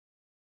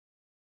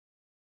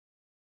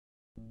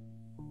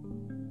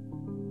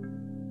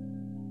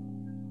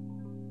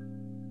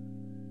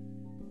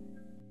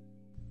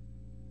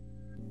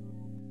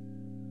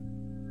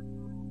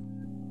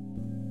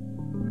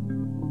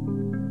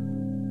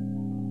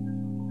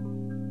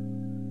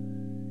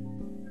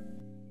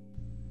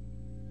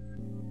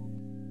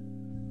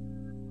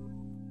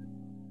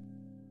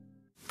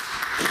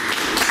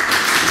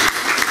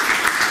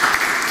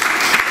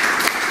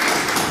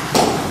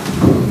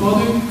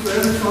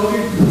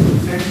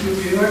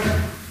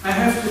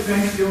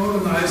thank the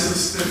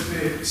organizers that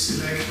they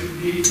selected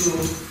me to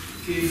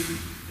give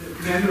a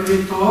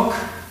plenary talk.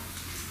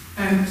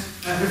 And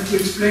I have to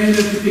explain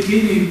at the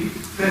beginning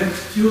that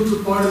due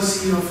to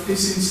policy of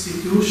this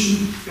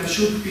institution, there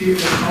should be a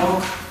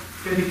talk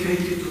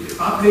dedicated to the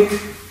public.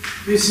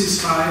 This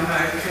is why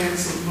I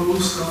cancelled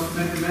most of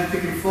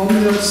mathematical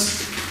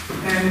formulas,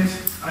 and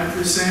I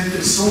present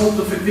a sort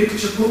of a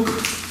picture book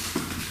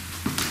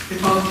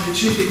about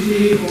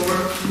rigidity or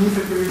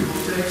movable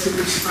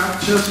flexible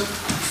structure.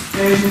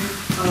 And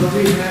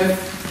we have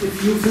a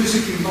few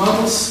physical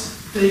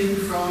models taken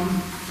from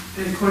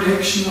a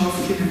collection of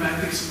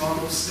kinematics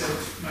models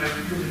at my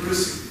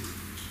university.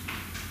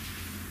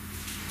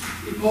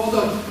 In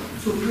order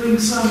to bring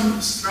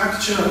some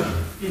structure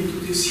into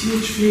this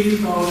huge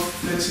field of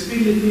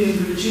flexibility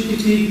and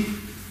rigidity,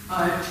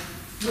 I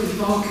will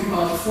talk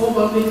about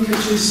forward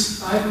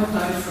linkages,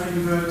 bipartite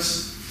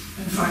frameworks,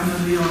 and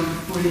finally on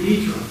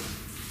polyhedra.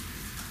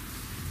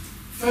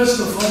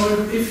 First of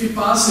all, if we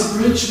pass a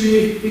bridge,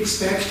 we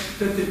expect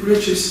that the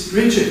bridge is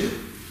rigid.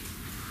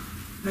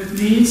 That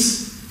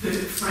means the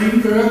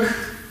framework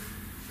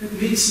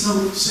admits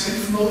no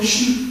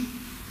self-motion.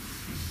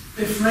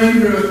 The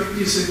framework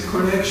is a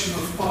collection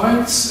of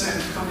points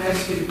and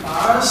connecting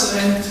bars,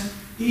 and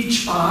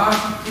each bar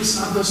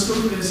is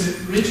understood as a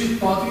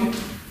rigid body,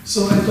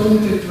 so I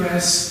don't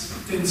address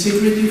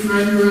tensivity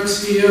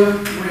frameworks here,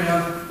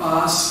 where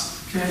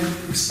bars can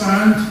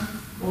expand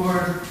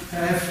or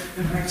have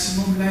a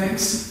maximum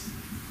length.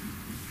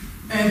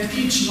 And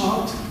each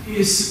knot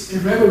is a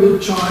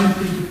revolute joint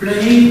in the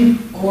plane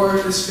or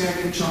a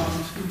spherical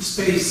joint in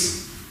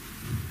space.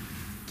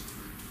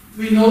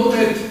 We know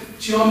that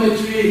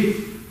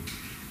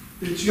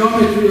the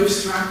geometry of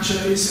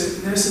structure is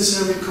a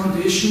necessary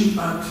condition,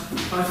 but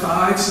by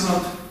far it's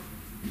not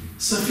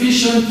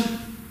sufficient.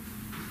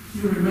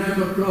 You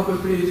remember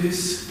probably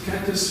this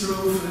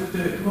catastrophe at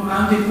the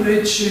Morandi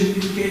Bridge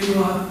in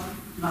Genua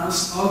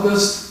last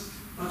August,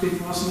 but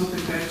it was not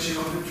a bad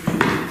geometry,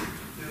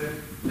 the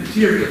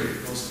material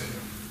was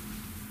better.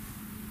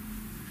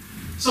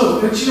 So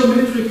a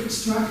geometric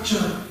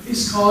structure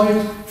is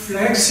called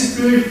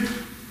flexible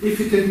if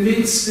it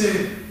admits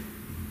the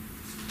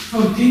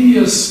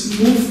continuous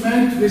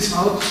movement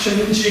without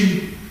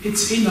changing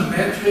its inner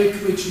metric,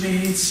 which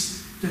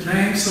means the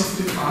length of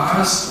the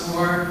bars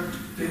or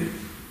the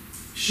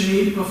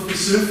shape of the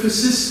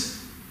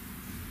surfaces.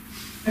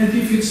 And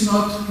if it's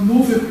not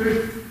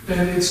movable,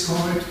 then it's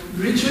called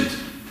rigid.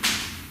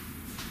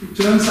 It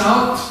turns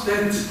out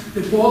that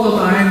the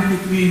borderline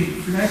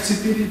between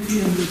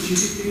flexibility and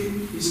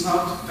rigidity is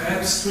not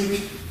that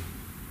strict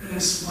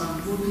as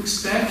one would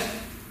expect.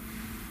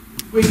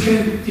 We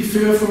can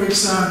defer, for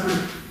example,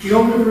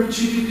 global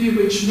rigidity,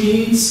 which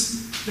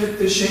means that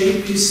the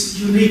shape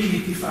is uniquely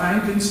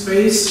defined in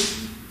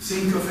space.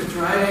 Think of a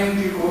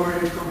triangle or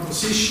a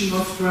composition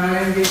of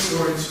triangles,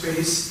 or in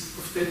space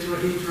of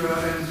tetrahedra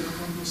and a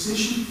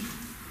composition.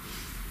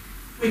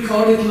 We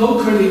call it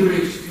locally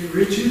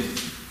rigid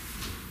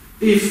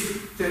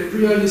if the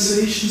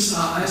realizations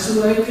are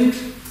isolated,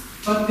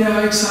 but there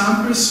are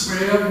examples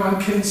where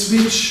one can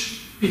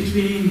switch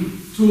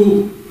between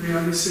two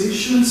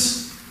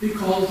realizations. We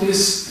call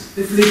this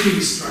the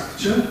flipping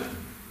structure.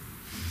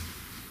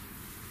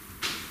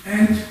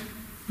 And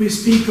we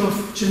speak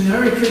of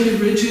generically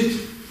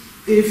rigid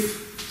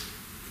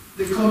if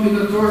the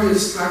combinatorial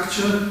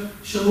structure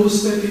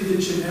shows that in the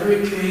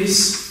generic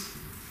case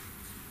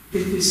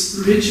it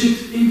is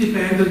rigid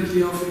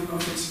independently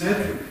of its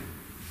metric.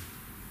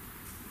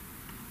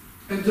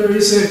 And there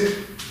is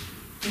an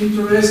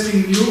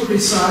interesting new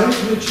result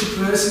which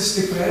addresses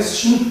the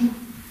question: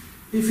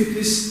 if it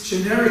is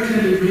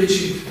generically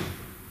rigid,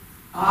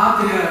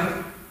 are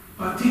there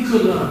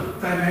particular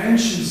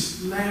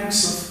dimensions,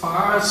 lengths of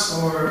bars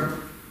or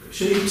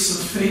shapes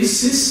of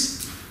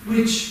faces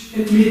which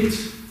admit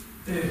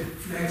the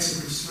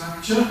flexible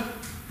structure?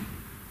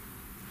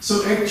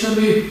 So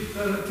actually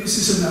this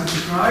is an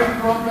algebraic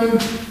problem,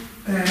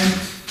 and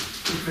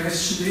the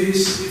question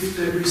is if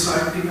the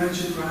resulting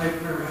algebraic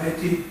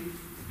variety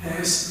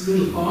has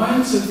little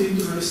points, and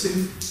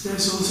interesting,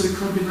 there's also a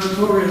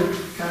combinatorial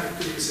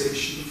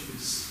characterization of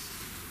this.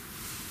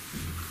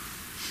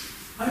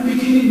 I'm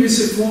beginning with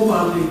a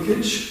four-bar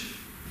linkage.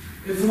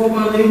 A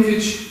four-bar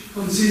linkage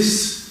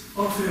consists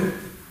of a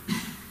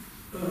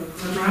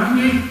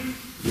quadrangle.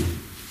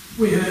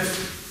 We have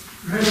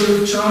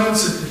revolute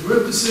joints at the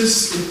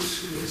vertices,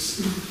 it is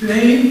in the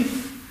plane.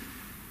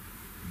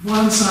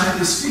 One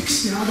side is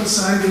fixed, the other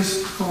side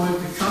is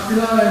called the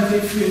coupler, and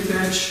if we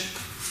attach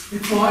a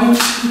point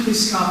to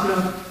this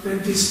coupler, then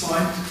this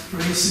point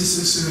traces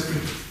a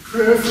certain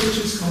curve, which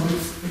is called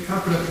the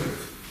coupler curve.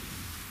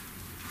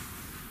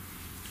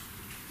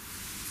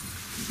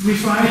 We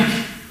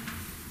find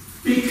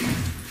big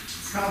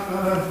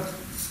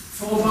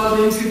four-bar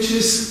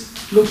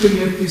linkages looking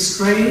at these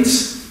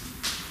grains.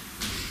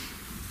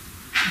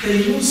 They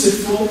use a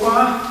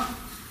four-bar,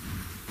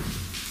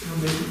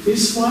 maybe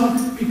this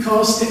one,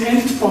 because the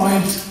end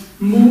point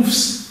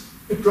moves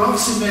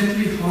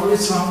approximately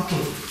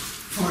horizontal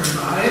for a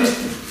while,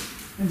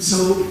 And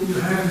so you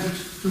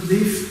have to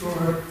lift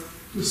or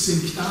to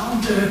sink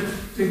down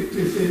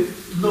the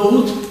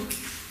load.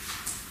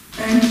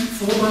 And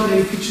forward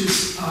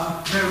linkages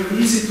are very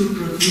easy to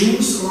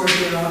produce, or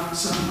they are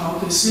somehow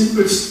the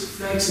simplest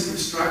flexible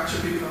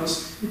structure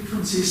because it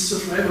consists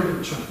of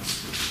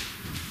revolutions.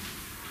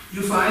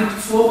 You find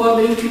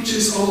forward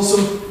linkages also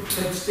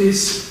at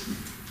these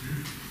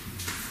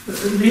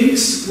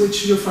links,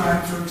 which you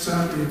find, for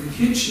example, in the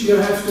kitchen. You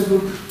have to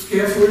look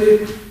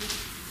carefully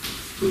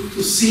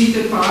to see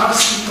the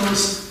bars,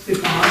 because the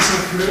bars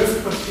are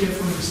curved, but here,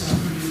 for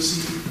example, you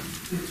see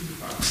the two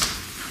bars.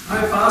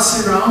 I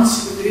pass around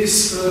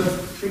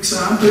these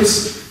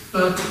examples,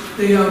 but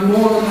they are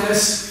more or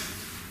less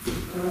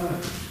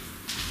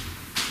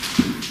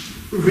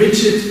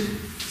rigid,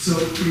 so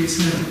please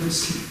never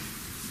listen.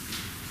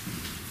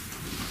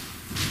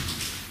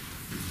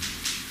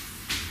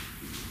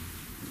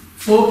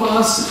 Four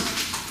bars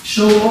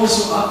show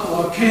also up,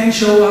 or can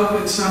show up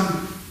at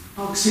some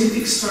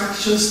auxitic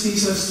structures.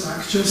 These are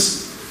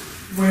structures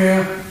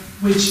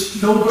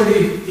which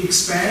nobody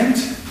expand.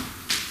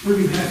 We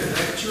will have a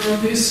lecture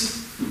on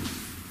this.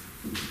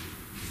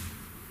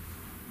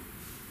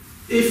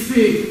 If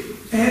we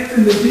add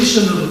an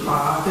additional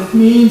bar, that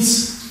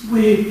means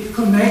we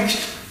connect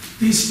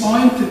this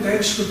point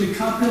attached to the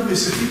coupler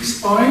with a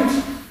fixed point,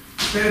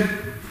 then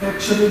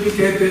actually we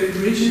get a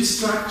rigid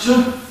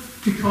structure,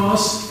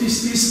 because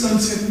this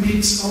distance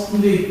admits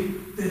only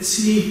that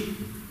C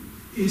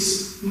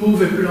is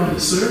movable on the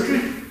circle.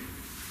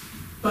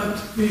 But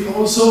we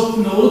also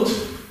note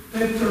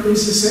that there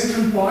is a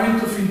second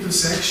point of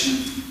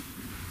intersection,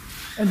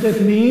 and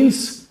that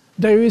means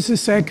there is a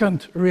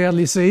second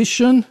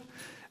realization,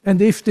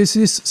 and if this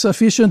is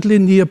sufficiently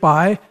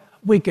nearby,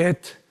 we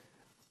get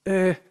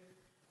a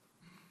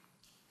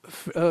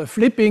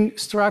flipping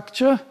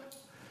structure.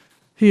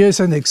 Here is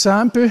an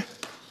example.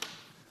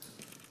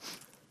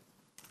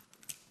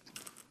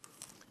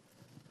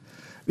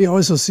 We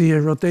also see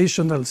a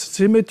rotational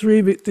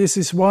symmetry. This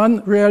is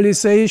one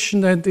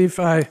realization, and if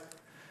I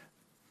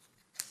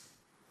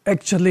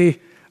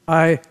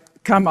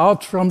come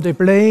out from the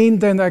plane,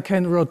 then I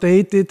can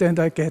rotate it and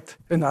I get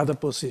another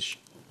position.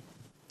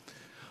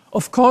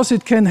 Of course,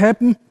 it can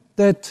happen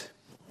that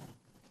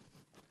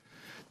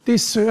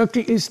this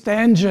circle is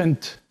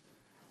tangent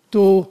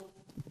to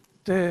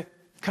the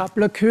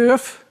coupler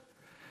curve,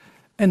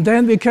 and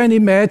then we can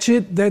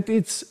imagine that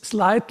it's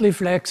slightly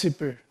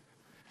flexible.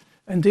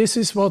 And this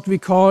is what we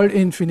call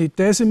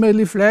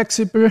infinitesimally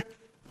flexible.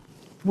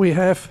 We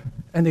have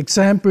an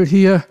example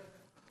here,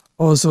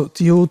 also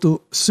due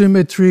to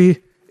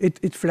symmetry.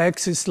 It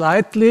flexes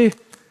slightly,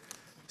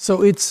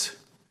 so it's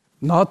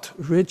not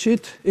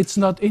rigid. It's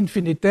not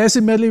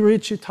infinitesimally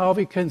rigid, how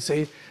we can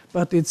say,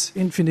 but it's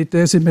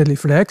infinitesimally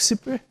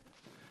flexible.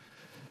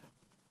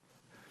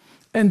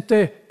 And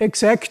the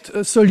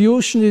exact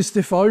solution is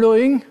the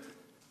following.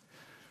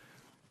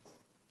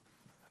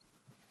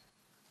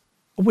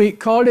 We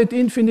call it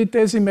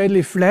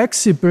infinitesimally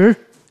flexible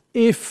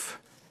if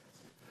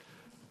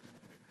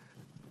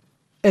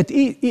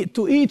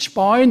to each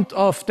point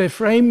of the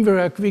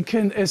framework we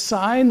can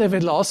assign a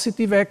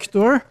velocity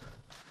vector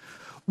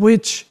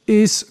which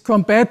is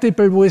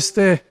compatible with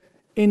the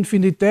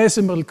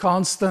infinitesimal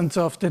constants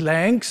of the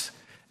length.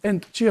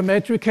 And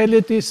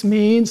geometrically, this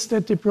means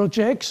that the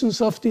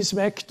projections of this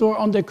vector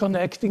on the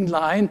connecting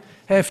line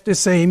have the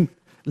same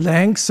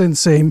length and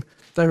same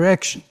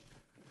direction.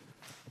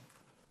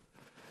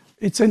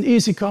 It's an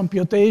easy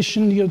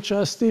computation. You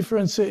just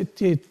differentiate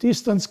the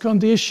distance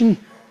condition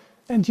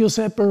and you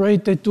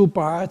separate the two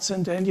parts,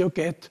 and then you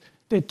get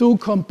the two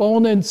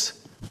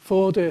components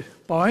for the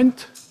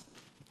point.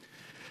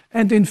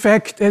 And in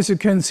fact, as you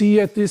can see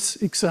at this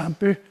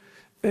example,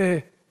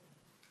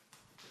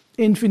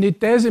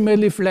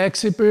 infinitesimally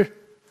flexible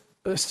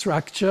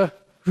structure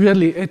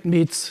really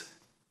admits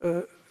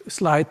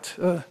slight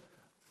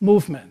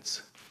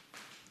movements.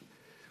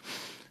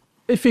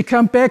 If we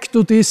come back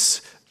to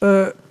this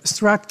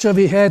structure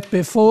we had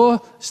before,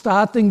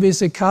 starting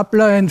with a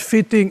coupler and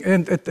fitting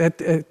and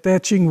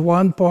attaching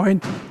one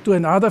point to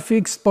another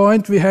fixed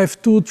point, we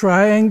have two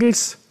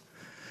triangles,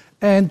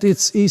 and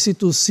it's easy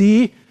to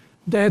see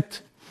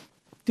that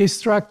this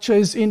structure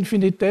is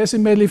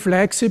infinitesimally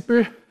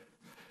flexible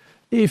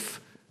if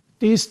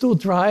these two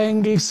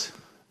triangles,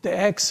 the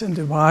x and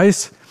the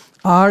y's,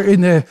 are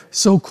in a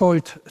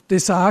so-called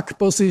Desargues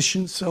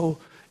position, so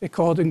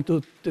according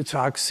to the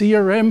Desargues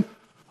theorem,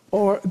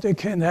 or they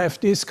can have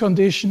this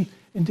condition.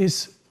 In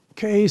this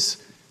case,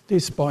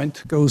 this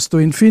point goes to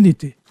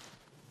infinity.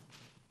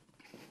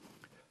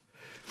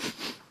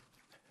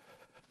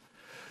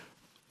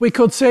 We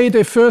could say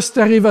the first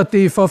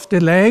derivative of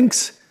the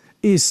length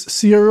is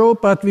 0,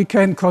 but we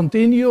can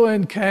continue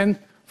and can,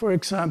 for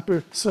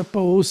example,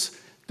 suppose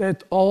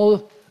that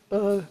all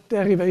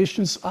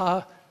derivations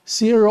are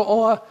 0,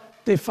 or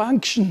the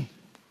function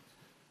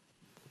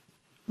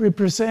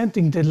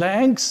representing the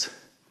length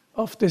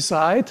of the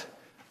side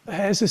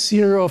has a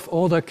 0 of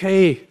order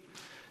k.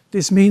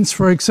 This means,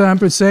 for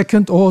example,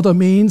 second order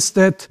means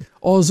that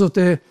also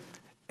the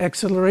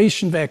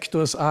acceleration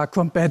vectors are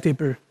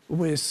compatible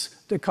with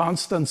the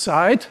constant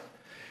side.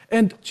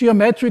 And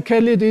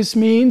geometrically, this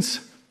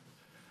means,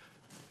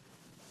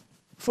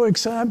 for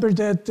example,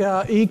 that there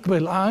are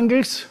equal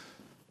angles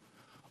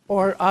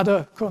or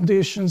other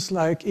conditions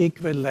like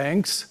equal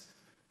lengths.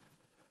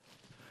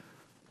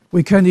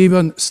 We can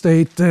even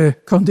state the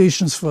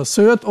conditions for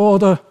third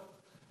order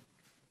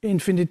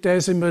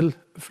infinitesimal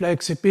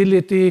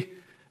flexibility.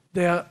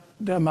 There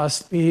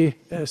must be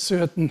a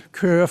certain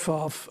curve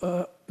of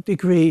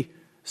degree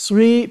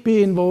 3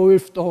 be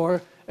involved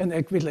or an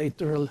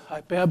equilateral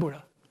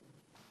hyperbola.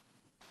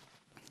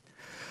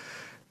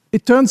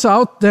 It turns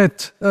out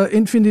that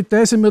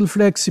infinitesimal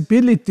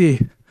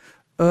flexibility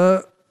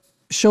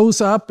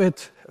shows up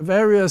at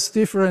various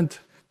different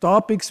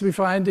topics. We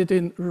find it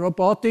in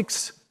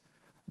robotics.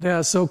 There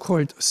are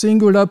so-called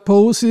singular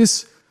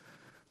poses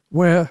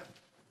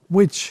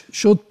which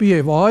should be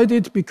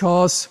avoided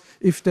because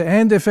if the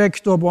end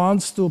effector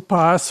wants to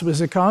pass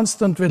with a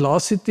constant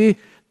velocity,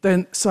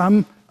 then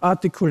some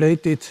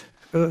articulated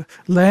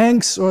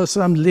lengths or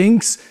some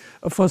links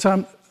for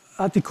some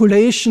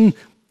articulation,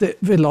 the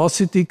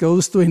velocity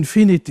goes to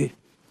infinity.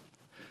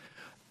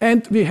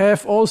 And we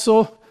have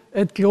also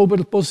at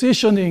global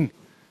positioning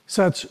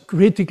such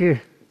critical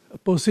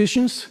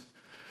positions.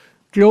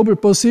 Global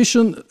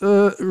position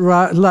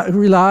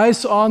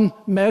relies on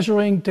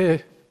measuring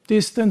the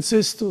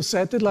distances to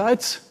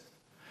satellites,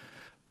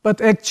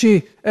 but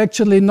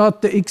actually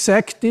not the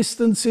exact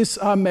distances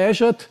are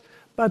measured,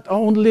 but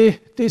only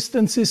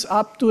distances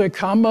up to a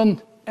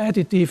common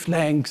additive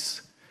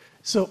length.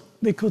 So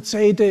we could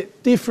say the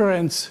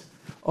difference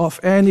of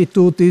any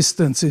two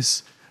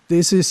distances.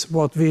 This is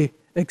what we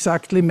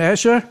exactly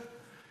measure.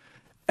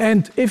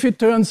 And if it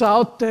turns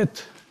out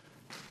that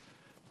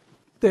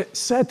the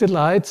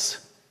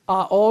satellites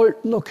are all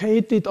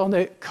located on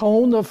a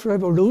cone of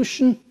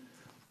revolution,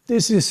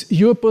 this is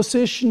your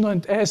position,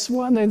 and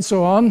S1 and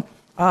so on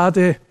are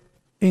the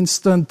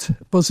instant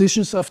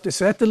positions of the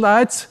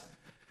satellites,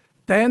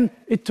 then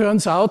it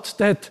turns out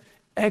that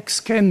X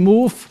can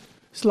move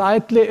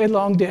slightly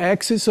along the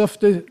axis of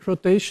the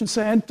rotation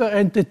center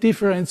and the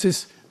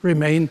differences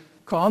remain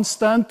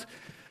constant.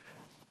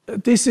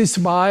 This is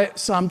why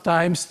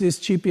sometimes these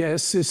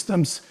GPS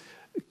systems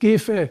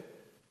give a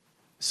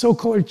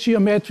so-called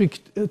geometric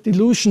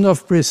dilution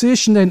of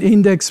precision, an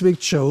index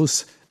which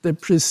shows the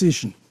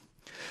precision.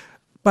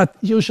 But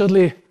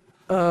usually,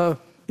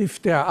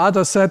 if there are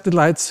other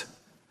satellites,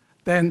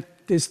 then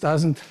this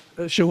doesn't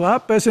show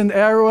up as an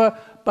error.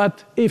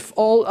 But if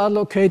all are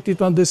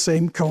located on the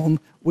same cone,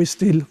 we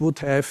still would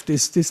have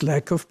this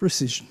lack of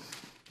precision.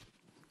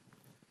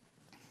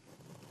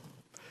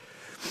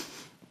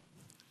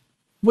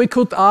 We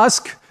could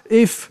ask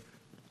if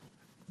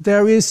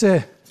there is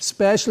a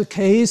special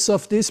case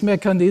of this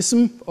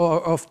mechanism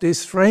or of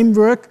this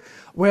framework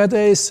where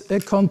there is a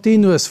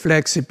continuous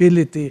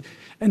flexibility.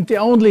 And the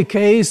only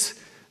case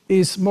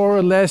is more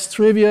or less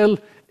trivial.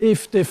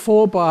 If the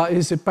 4-bar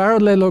is a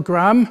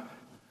parallelogram,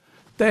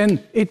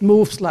 then it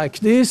moves like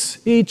this.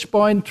 Each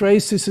point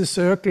traces a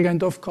circle,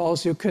 and of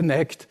course you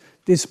connect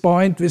this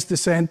point with the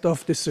center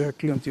of the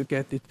circle and you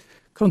get it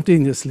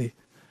continuously.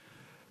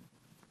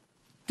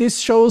 This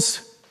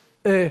shows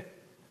a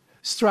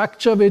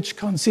structure which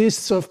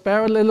consists of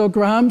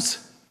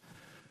parallelograms.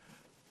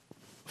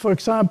 For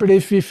example,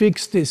 if we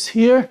fix this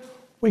here,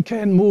 we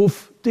can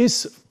move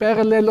this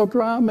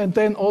parallelogram and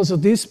then also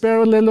this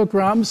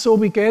parallelogram, so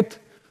we get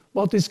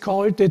what is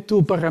called the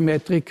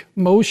two-parametric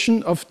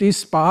motion of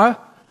this bar.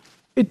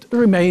 It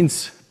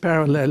remains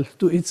parallel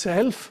to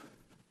itself.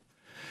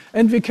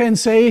 And we can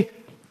say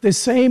the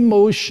same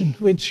motion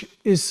which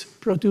is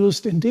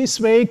produced in this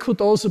way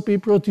could also be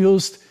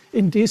produced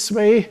in this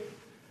way.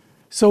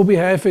 So we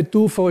have a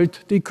twofold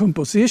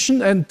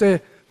decomposition, and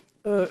the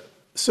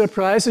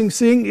surprising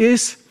thing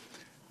is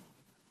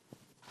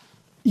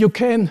you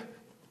can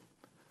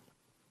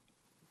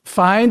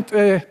find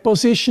a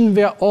position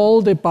where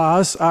all the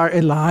bars are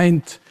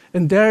aligned,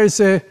 and there is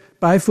a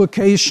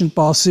bifurcation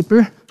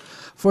possible.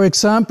 For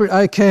example,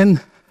 I can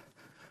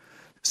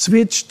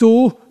switch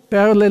two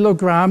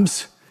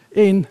parallelograms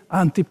in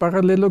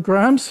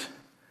antiparallelograms.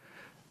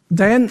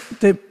 Then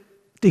the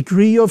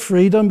degree of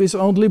freedom is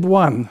only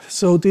 1.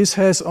 So this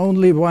has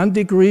only 1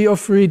 degree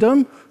of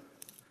freedom.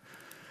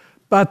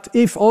 But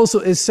if also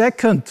a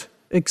second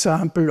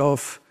example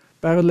of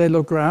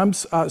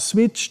parallelograms are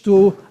switched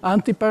to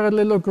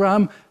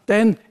antiparallelogram,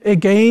 then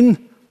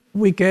again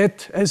we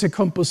get, as a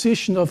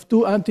composition of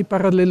two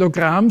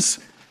antiparallelograms,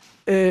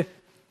 a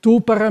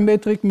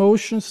two-parametric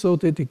motion, so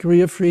the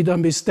degree of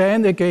freedom is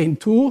then again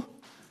 2.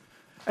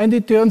 And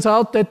it turns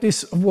out that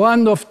this is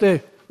one of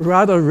the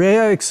rather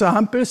rare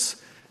examples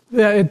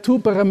where a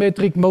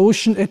two-parametric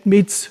motion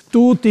admits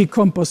two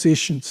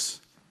decompositions.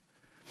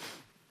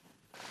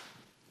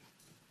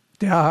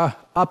 There are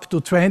up to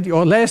 20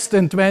 or less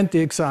than 20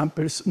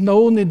 examples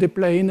known in the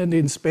plane and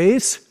in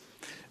space.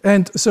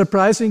 And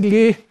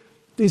surprisingly,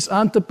 this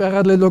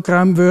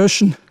antiparallelogram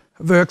version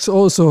works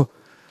also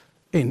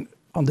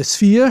on the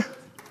sphere.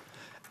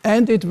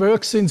 And it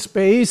works in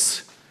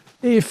space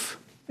if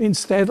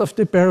instead of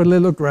the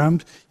parallelogram,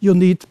 you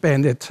need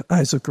Bennett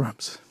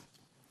isograms.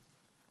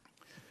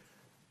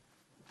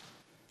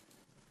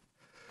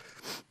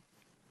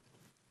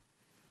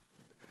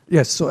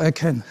 Yes, so I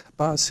can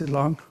pass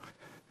along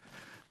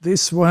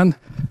this one.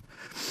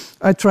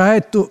 I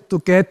tried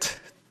to get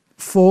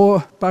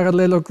 4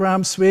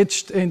 parallelograms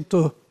switched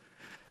into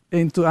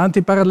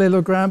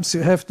antiparallelograms.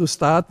 You have to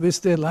start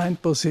with the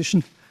aligned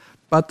position,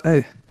 but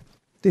I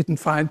didn't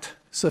find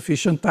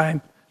sufficient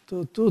time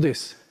to do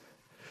this.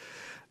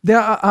 There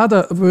are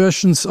other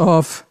versions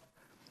of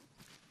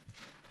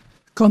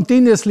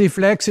continuously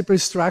flexible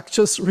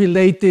structures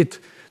related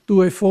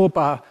to a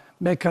 4-bar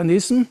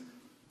mechanism.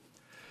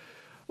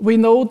 We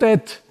know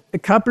that a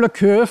coupler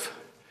curve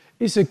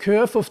is a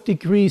curve of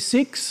degree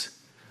 6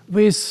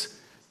 with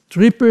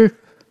triple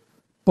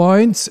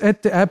points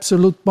at the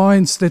absolute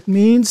points. That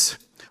means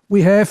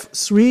we have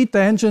 3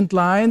 tangent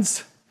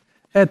lines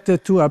at the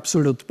 2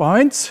 absolute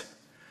points,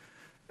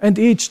 and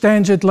each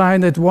tangent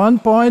line at one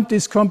point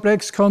is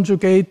complex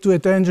conjugate to a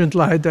tangent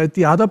line at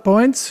the other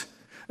points,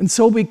 and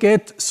so we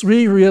get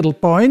 3 real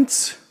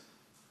points.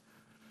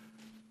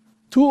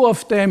 2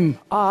 of them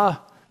are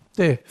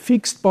the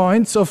fixed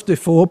points of the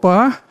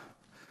 4-bar,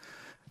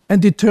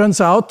 and it turns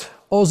out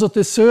also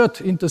the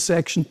 3rd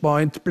intersection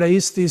point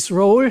plays this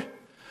role.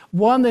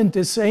 One and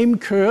the same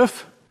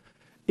curve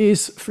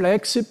is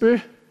flexible,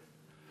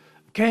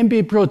 can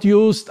be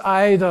produced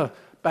either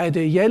by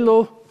the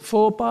yellow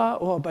 4-bar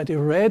or by the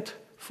red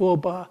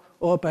 4-bar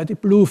or by the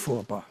blue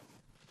 4-bar.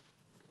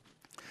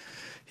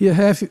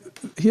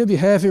 Here we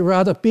have a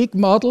rather big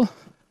model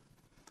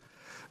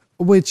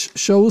which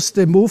shows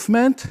the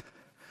movement.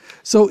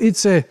 So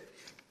it's a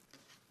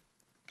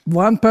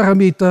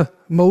 1-parameter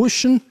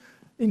motion.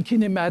 In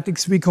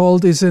kinematics, we call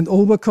this an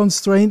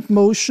overconstrained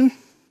motion.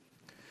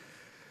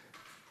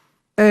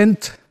 And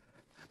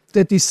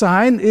the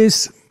design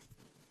is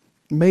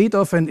made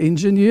of an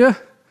engineer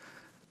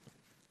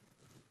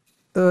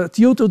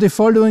due to the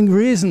following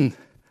reason.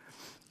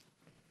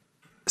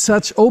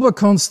 Such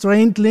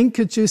overconstrained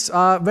linkages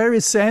are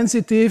very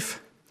sensitive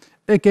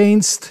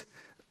against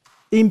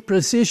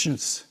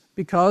imprecisions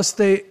because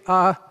they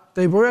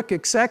work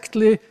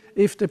exactly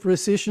if the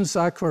precisions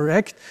are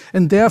correct,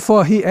 and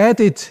therefore he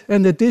added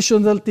an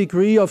additional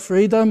degree of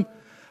freedom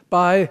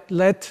by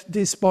let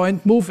this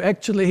point move.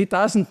 Actually, he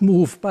doesn't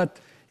move, but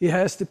he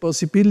has the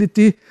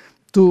possibility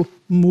to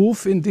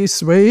move in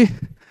this way,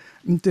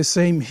 and the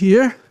same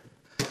here.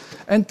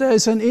 And there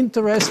is an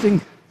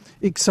interesting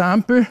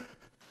example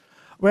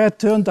where it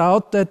turned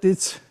out that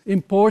it's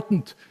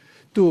important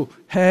to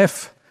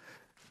have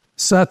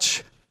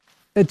such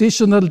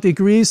additional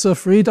degrees of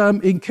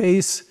freedom in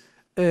case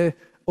a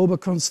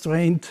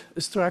overconstrained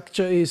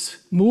structure is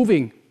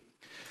moving.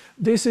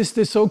 This is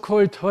the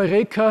so-called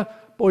Heureka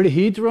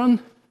polyhedron.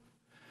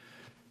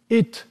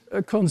 It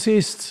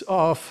consists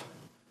of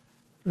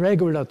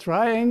regular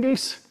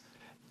triangles,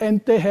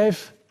 and they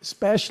have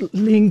special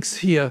links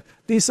here.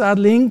 These are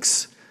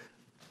links,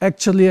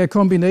 actually a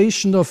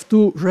combination of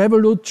 2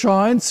 revolute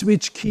joints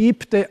which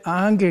keep the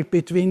angle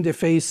between the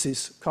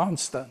faces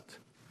constant.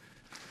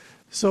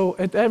 So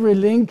at every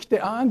link,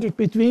 the angle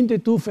between the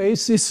 2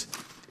 faces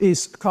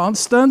is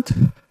constant.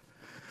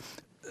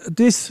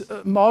 This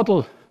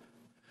model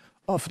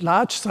of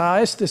large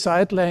size, the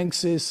side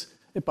length is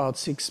about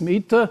 6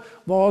 meters,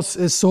 was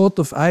a sort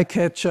of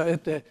eye-catcher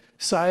at the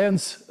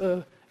science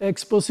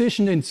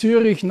exposition in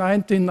Zurich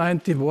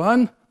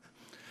 1991.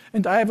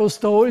 And I was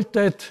told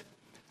that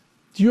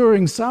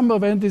during summer,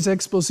 when this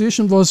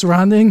exposition was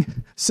running,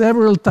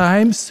 several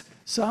times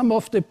some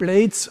of the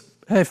plates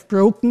have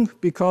broken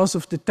because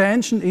of the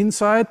tension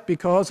inside,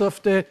 because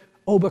of the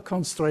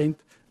overconstrained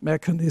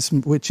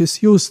mechanism which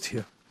is used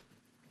here.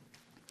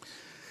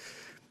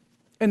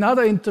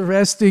 Another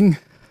interesting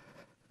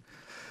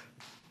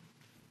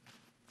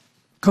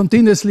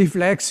continuously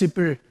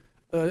flexible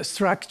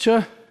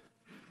structure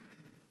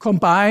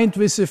combined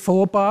with a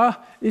 4-bar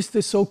is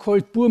the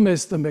so-called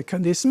Burmester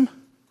mechanism.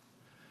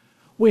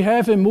 We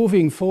have a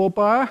moving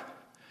 4-bar,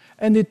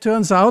 and it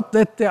turns out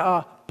that there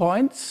are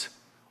points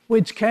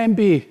which can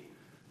be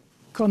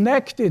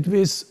connected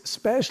with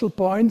special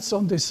points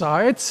on the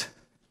sides.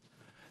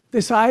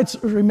 The sides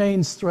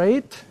remain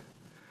straight,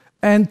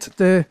 and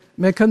the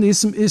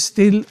mechanism is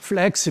still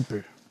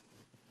flexible.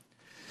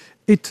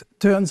 It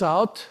turns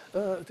out,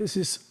 this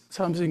is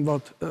something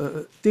what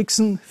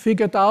Dixon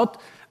figured out,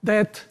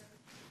 that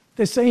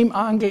the same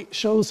angle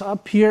shows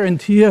up here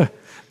and here.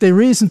 The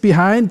reason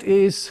behind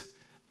is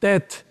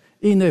that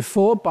in a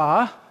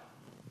 4-bar,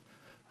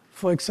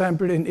 for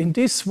example in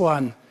this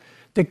one,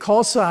 the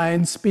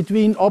cosines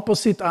between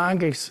opposite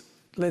angles,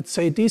 let's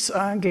say this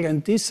angle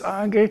and this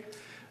angle,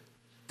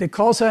 the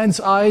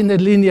cosines are in a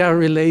linear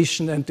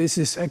relation, and this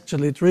is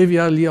actually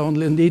trivial. You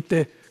only need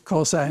the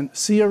cosine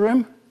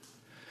theorem.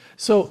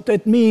 So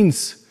that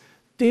means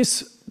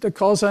the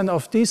cosine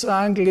of this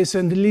angle is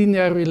in a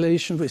linear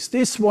relation with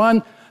this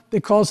one. The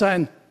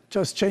cosine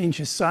just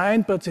changes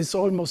sign, but it's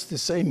almost the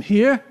same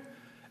here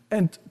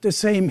and the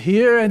same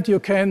here, and you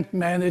can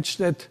manage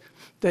that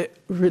the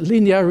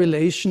linear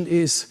relation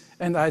is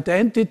an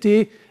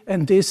identity,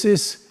 and this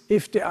is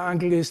if the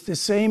angle is the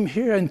same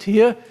here and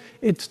here.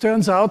 It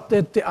turns out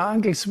that the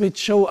angles which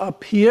show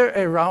up here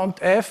around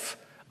F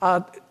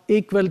are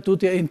equal to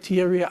the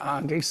interior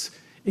angles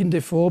in the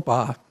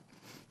four-bar.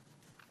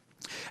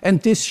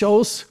 And this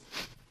shows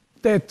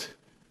that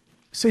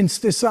since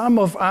the sum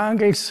of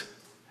angles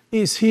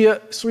is here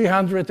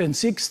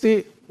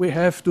 360, we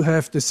have to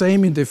have the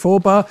same in the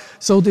four-bar.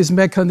 So this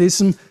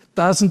mechanism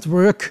doesn't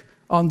work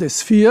on the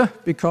sphere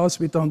because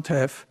we don't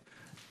have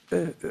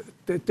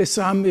the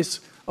sum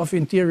of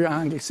interior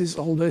angles is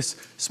always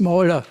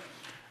smaller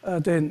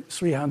than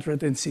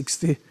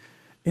 360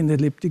 in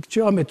elliptic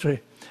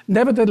geometry.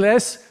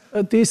 Nevertheless,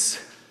 this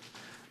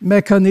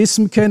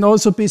mechanism can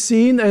also be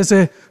seen as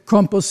a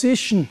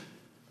composition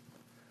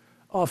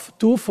of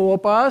two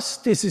four-bars.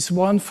 This is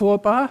one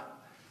four-bar,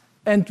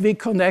 and we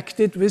connect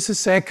it with a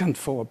second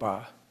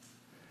four-bar.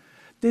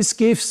 This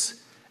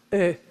gives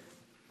a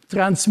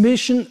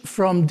transmission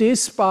from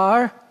this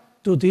bar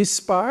to this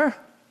bar.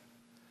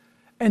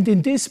 And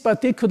in this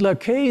particular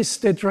case,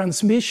 the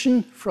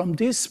transmission from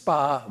this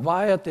bar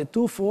via the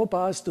two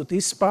four-bars to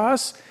these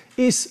bars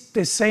is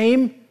the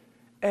same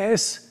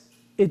as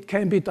it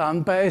can be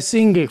done by a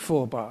single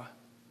four-bar.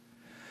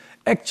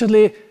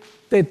 Actually,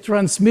 the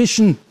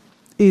transmission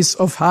is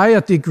of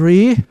higher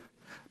degree,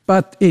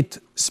 but it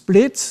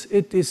splits,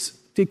 it is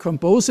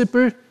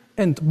decomposable,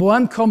 and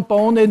one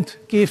component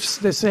gives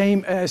the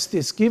same as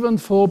this given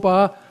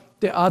four-bar,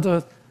 the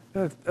other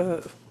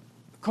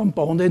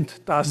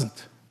component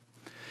doesn't.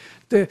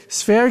 The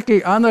spherical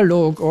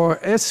analog or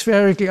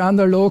aspherical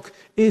analog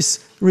is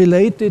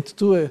related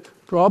to a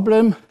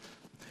problem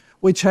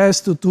which has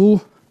to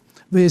do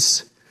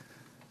with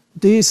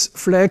these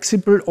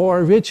flexible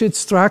or rigid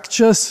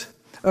structures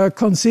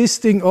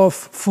consisting of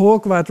four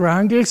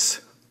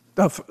quadrangles,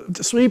 of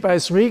 3 by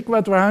 3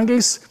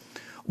 quadrangles,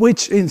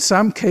 which in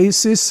some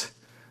cases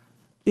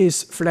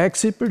is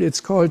flexible. It's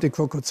called the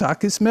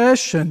Kokotsakis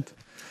mesh, and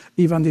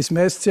Ivan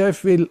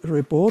Izmestiev will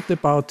report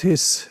about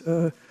his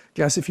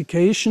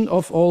classification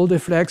of all the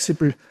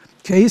flexible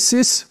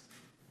cases.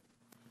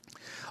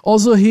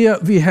 Also here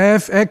we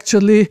have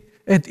actually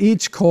at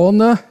each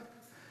corner,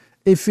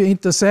 if we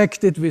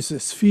intersect it with a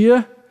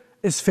sphere,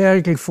 a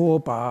spherical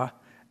four-bar.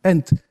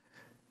 And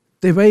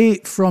the way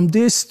from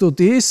this to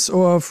this,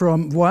 or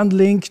from one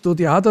link to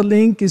the other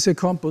link, is a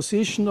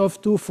composition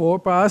of two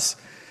four-bars.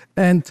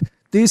 And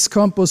this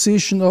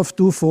composition of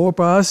two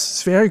four-bars,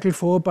 spherical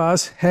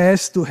four-bars,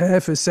 has to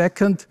have a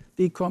second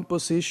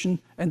decomposition.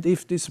 And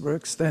if this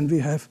works, then we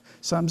have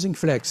something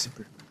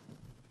flexible.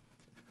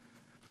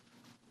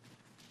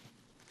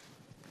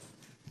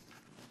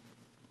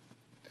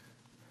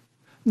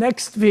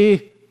 Next,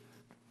 we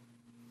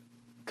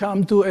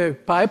come to a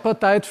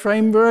bipartite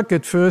framework.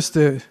 At first,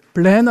 a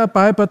planar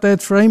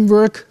bipartite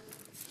framework.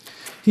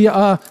 Here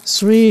are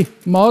three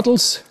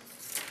models.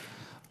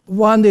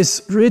 One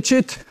is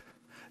rigid,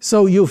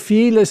 so you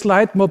feel a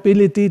slight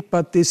mobility,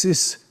 but this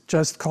is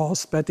just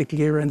caused by the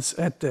clearance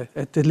at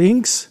the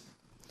links.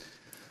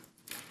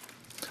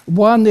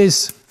 One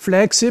is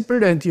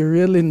flexible, and you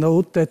really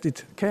note that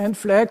it can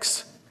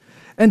flex.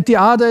 And the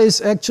other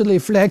is actually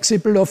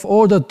flexible of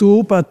order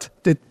 2, but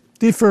the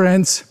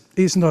difference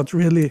is not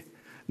really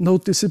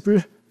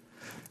noticeable.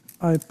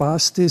 I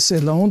pass this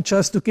alone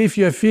just to give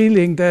you a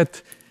feeling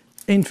that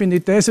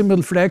infinitesimal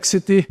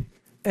flexity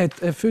at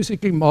a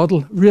physical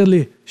model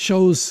really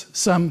shows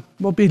some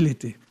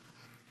mobility.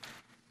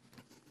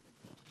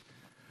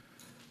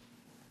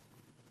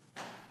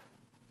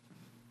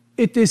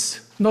 It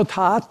is not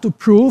hard to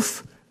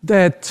prove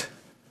that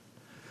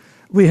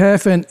we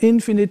have an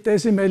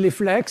infinitesimally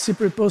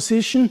flexible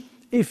position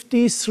if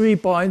these 3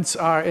 points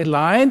are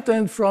aligned,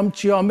 and from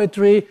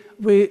geometry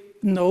we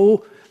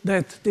know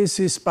that this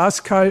is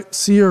Pascal's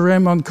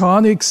theorem on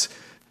conics.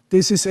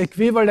 This is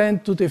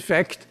equivalent to the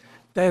fact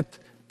that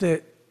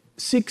the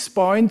 6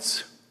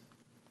 points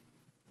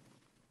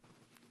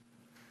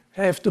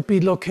have to be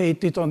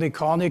located on a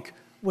conic,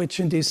 which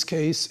in this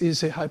case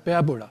is a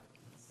hyperbola.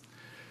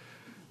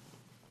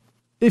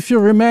 If you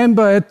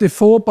remember at the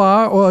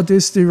four-bar or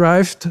this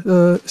derived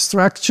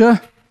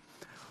structure,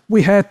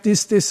 we had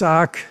this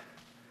Desargues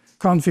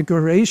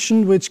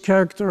configuration which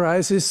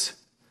characterizes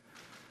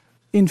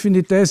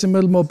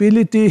infinitesimal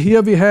mobility.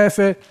 Here we have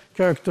a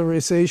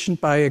characterization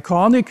by a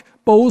conic.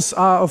 Both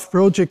are of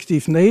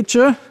projective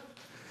nature,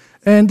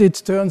 and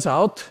it turns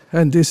out,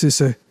 and this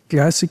is a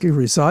classical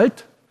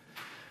result,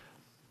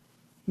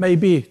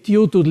 maybe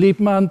due to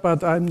Liebmann,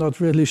 but I'm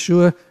not really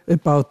sure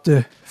about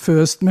the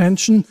first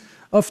mention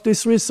of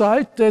this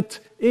result, that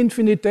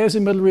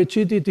infinitesimal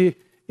rigidity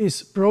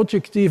is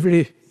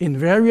projectively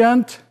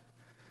invariant.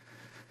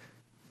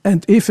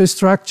 And if a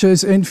structure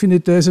is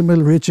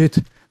infinitesimal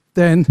rigid,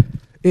 then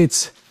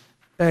it's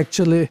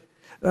actually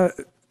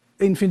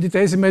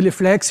infinitesimally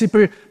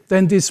flexible.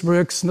 Then this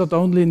works not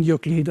only in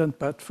Euclidean,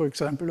 but for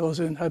example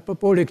also in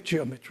hyperbolic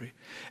geometry.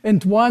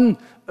 And one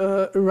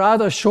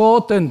rather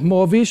short and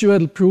more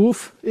visual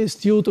proof is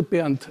due to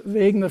Bernd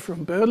Wegner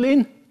from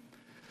Berlin.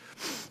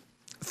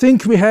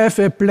 Think we have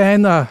a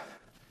planar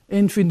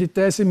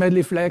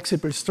infinitesimally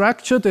flexible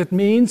structure. That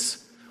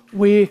means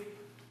we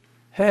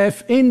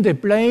have in the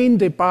plane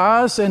the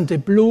bars and the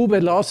blue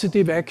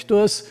velocity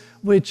vectors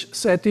which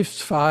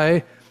satisfy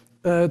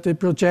the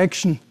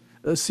projection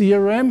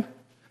theorem.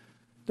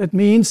 That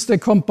means the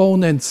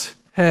components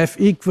have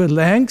equal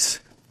lengths,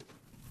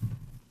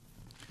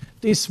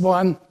 this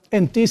one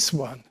and this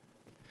one.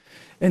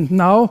 And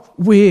now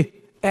we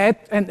add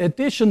an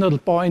additional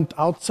point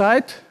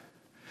outside.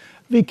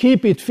 We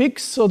keep it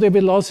fixed, so the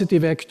velocity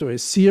vector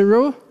is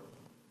 0.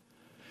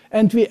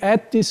 And we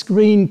add these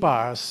green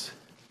bars.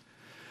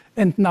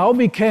 And now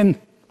we can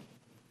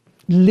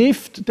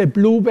lift the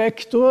blue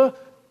vector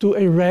to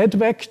a red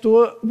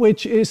vector,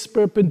 which is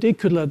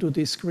perpendicular to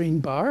this green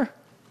bar.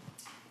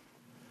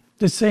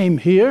 The same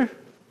here.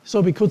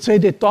 So we could say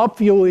the top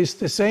view is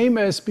the same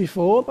as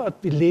before, but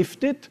we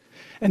lift it.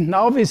 And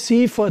now we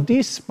see for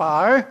this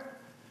bar,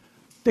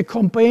 the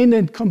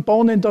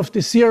component of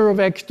the 0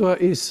 vector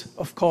is,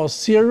 of course,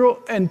 0.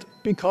 And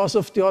because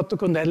of the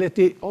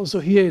orthogonality, also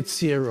here it's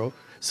 0.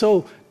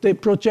 So the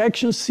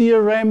projection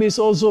theorem is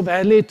also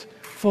valid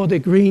for the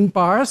green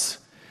bars.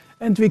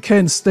 And we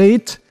can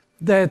state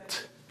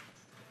that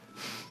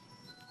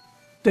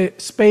the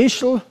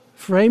spatial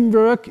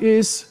framework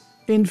is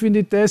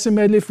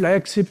infinitesimally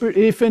flexible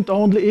if and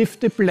only if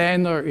the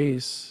planar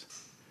is.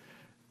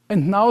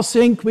 And now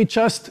think we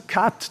just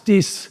cut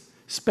this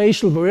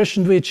spatial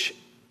version, which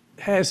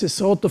has a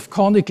sort of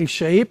conical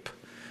shape.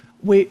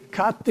 We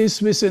cut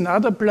this with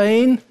another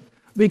plane.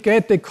 We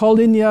get a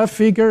collinear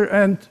figure,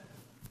 and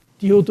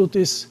due to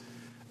this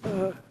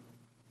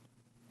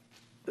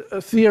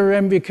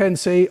theorem, we can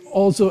say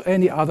also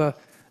any other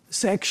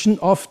section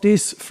of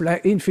this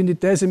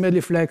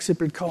infinitesimally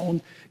flexible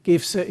cone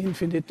gives an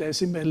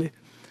infinitesimally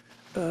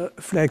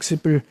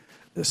flexible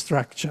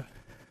structure.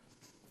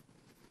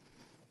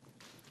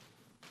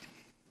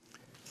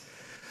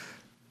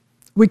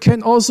 We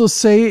can also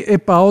say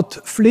about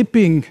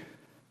flipping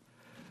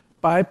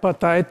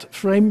bipartite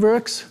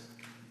frameworks,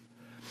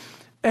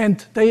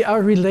 and they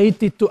are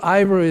related to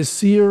Ivory's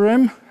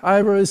theorem.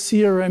 Ivory's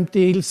theorem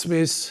deals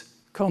with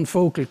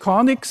confocal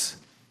conics,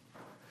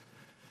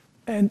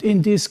 and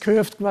in these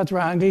curved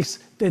quadrangles,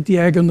 the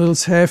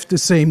diagonals have the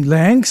same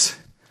length.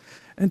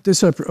 And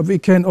we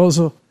can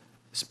also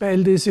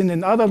spell this in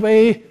another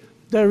way.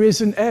 There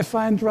is an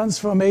affine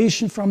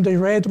transformation from the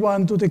red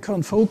one to the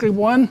confocal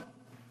one.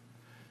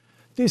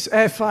 This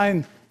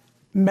affine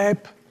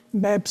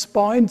maps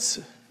points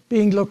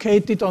being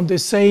located on the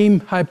same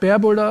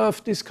hyperbola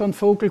of this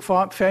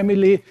confocal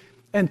family,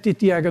 and the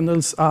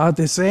diagonals are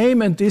the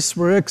same, and this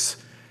works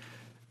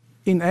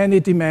in any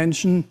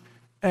dimension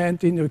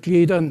and in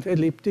Euclidean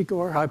elliptic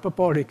or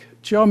hyperbolic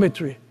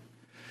geometry.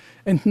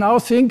 And now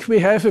think we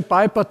have a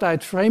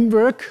bipartite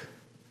framework.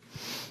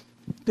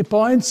 The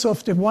points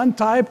of the one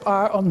type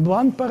are on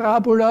one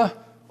parabola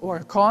or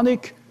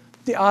conic,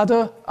 the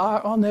other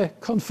are on a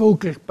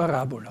confocal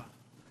parabola.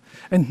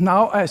 And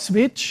now I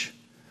switch.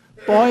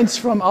 Points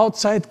from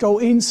outside go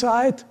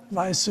inside,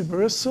 vice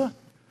versa.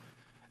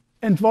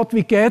 And what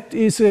we get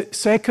is a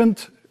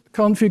second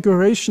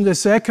configuration, a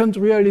second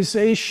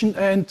realization,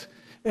 and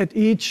at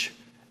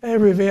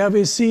everywhere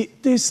we see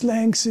this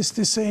length is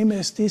the same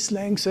as this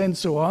length and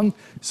so on.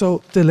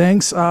 So the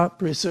lengths are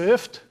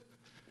preserved.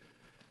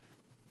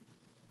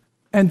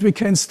 And we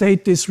can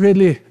state this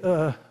really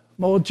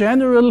more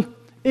general.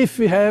 If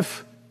we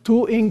have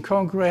two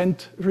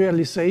incongruent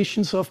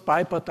realizations of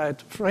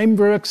bipartite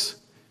frameworks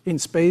in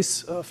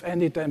space of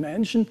any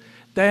dimension,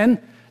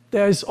 then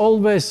there is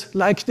always,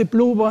 like the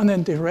blue one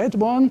and the red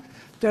one,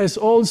 there is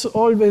also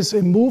always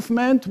a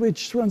movement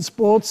which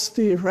transports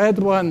the red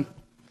one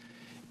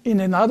in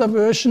another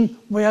version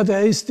where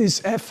there is this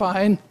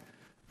affine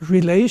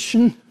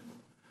relation.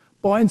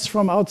 Points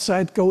from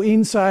outside go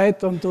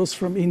inside, and those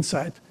from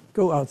inside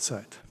go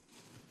outside.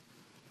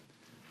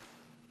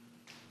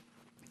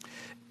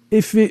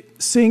 If we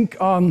think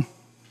on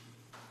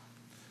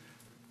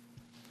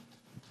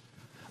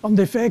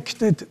the fact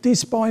that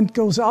this point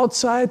goes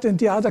outside and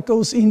the other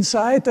goes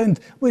inside, and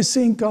we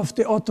think of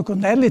the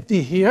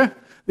orthogonality here,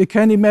 we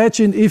can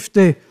imagine if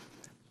the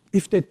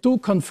two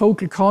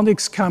confocal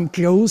conics come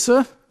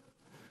closer,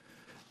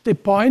 the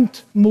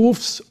point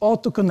moves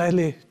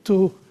orthogonally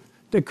to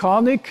the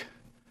conic.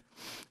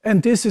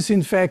 And this is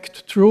in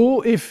fact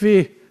true if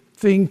we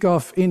think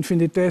of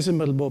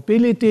infinitesimal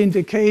mobility. In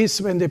the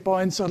case when the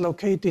points are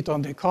located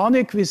on the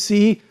conic, we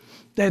see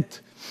that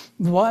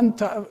one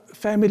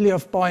family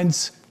of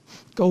points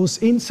goes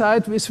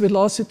inside with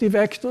velocity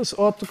vectors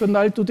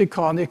orthogonal to the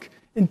conic,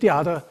 and the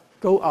other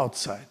go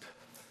outside.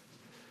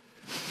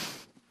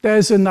 There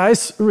is a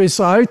nice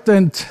result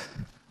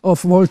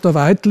of Walter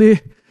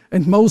Whiteley,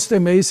 and most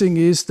amazing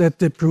is that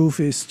the proof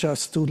is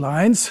just 2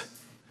 lines,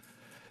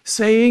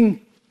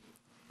 saying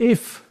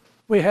if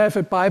we have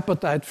a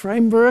bipartite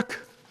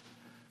framework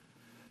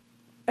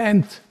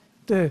and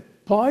the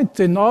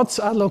nodes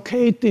are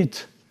located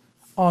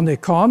on a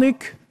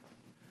conic,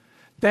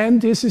 then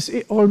this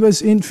is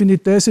always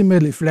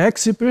infinitesimally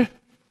flexible.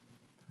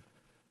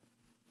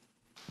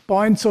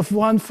 Points of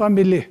one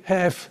family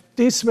have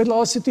these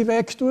velocity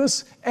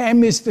vectors.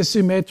 M is the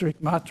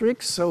symmetric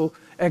matrix, so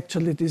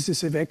actually this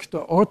is a vector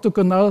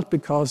orthogonal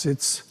because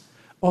it's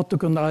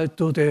orthogonal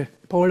to the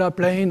polar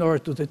plane or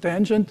to the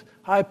tangent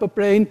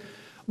hyperplane.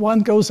 One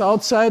goes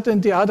outside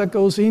and the other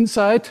goes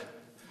inside.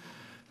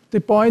 The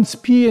points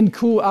P and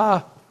Q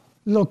are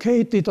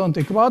located on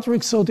the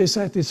quadric, so they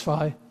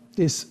satisfy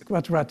this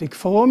quadratic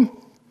form.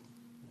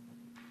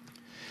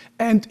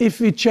 And if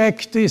we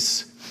check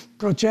this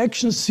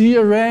projection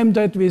theorem,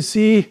 that we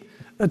see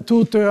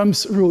two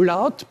terms rule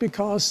out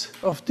because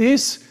of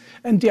this,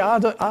 and the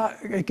other are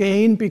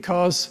again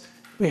because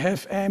we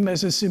have M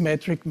as a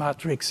symmetric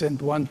matrix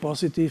and one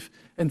positive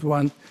and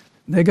one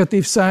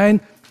negative sign,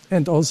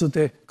 and also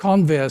the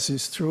converse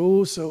is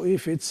true. So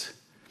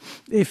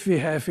if we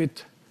have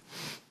it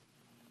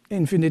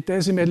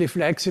infinitesimally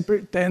flexible,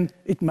 then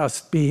it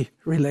must be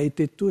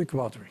related to a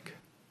quadric.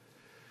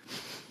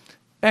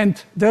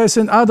 And there's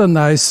another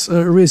nice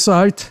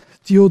result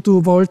due to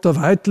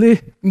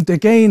Walter-Whiteley. And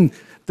again,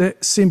 the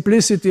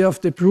simplicity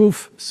of the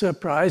proof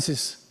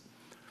surprises.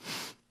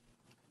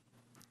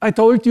 I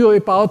told you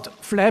about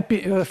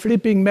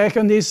flipping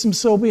mechanism,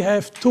 so we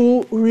have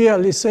two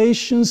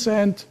realizations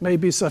and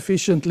maybe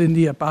sufficiently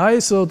nearby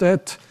so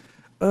that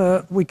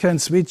we can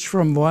switch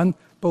from one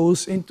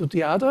pose into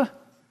the other.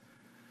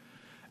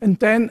 And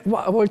then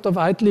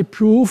Walter-Whiteley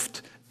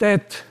proved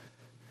that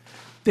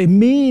the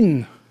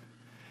mean,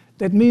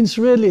 that means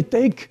really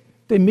take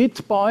the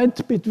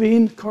midpoint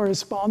between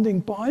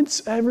corresponding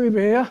points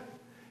everywhere,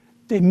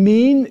 the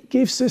mean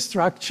gives a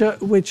structure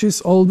which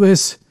is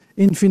always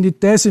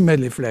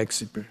infinitesimally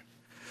flexible.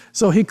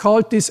 So he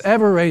called this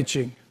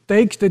averaging.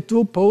 Take the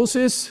two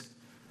poses,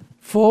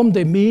 form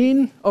the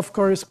mean of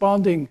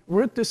corresponding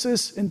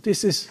vertices, and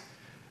this is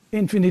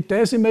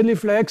infinitesimally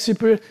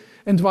flexible,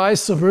 and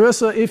vice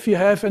versa. If you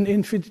have an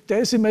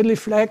infinitesimally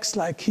flex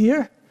like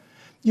here,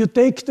 you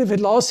take the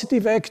velocity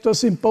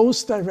vectors in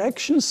both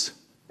directions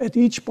at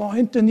each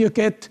point, and you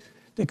get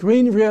the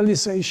green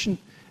realization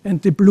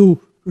and the blue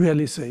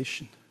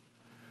realization.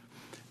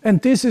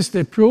 And this is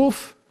the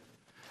proof.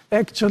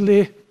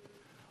 Actually,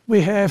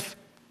 we have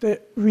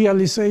the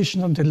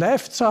realization on the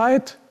left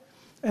side,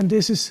 and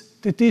this is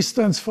the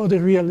distance for the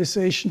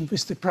realization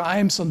with the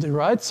primes on the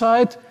right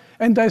side,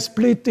 and I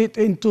split it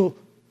into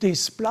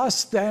this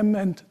plus them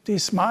and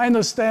this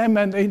minus them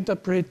and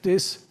interpret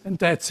this, and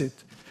that's it.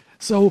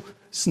 So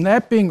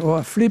snapping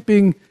or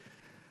flipping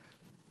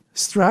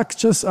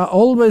structures are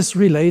always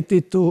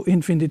related to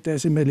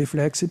infinitesimally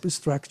flexible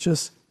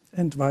structures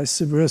and vice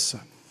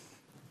versa.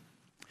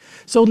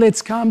 So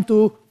let's come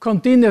to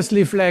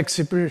continuously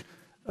flexible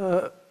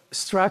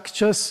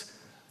structures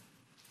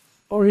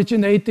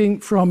originating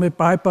from a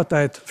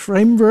bipartite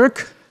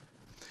framework.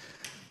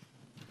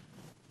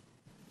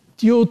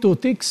 Due to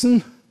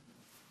Dixon,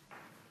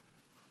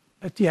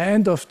 at the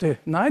end of the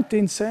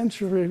 19th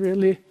century,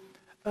 really,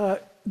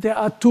 there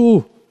are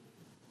two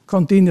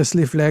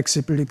continuously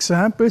flexible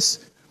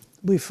examples.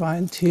 We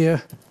find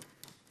here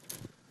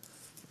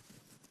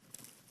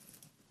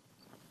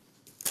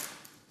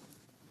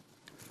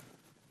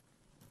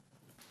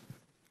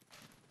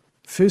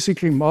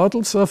physical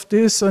models of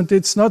this, and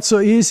it's not so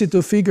easy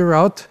to figure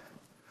out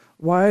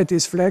why it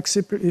is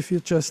flexible if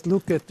you just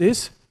look at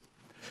this.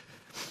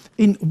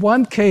 In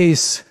one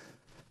case,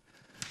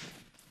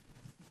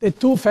 the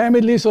two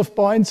families of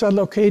points are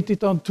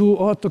located on two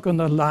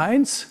orthogonal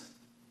lines.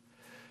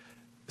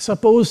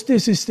 Suppose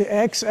this is the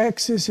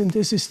x-axis and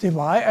this is the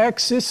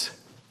y-axis,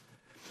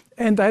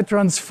 and I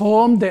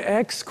transform the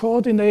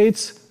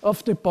x-coordinates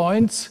of the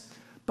points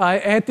by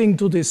adding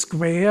to the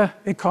square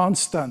a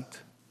constant.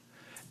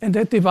 And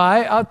at the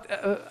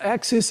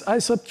y-axis, I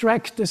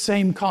subtract the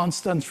same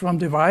constant from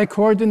the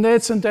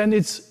y-coordinates, and then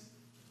it's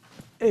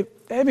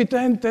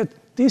evident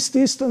that this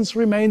distance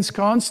remains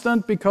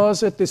constant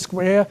because at the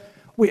square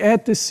we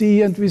add the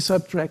c and we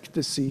subtract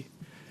the c.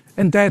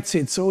 And that's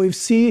it. So if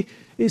c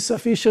is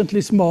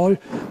sufficiently small,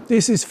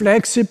 this is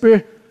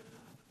flexible,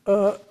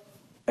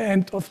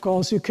 and of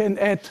course you can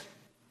add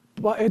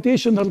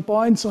additional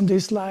points on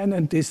this line,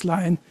 and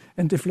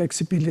the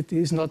flexibility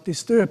is not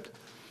disturbed.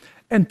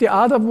 And the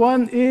other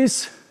one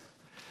is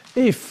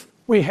if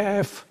we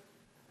have,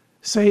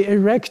 say, a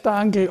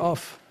rectangle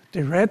of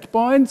the red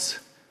points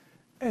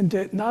and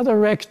another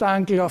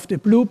rectangle of the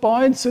blue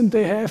points, and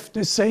they have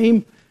the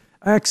same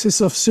axis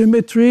of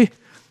symmetry,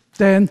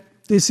 then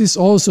this is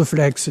also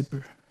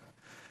flexible.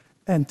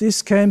 And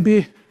this can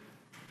be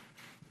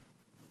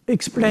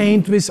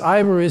explained with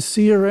Ivory's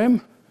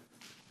theorem,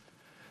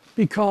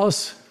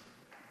 because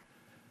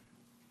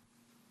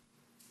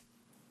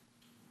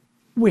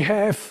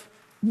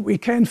we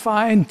can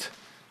find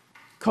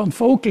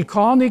confocal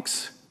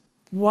conics,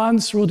 one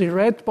through the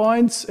red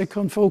points, a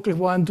confocal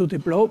one to the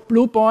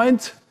blue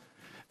point,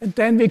 and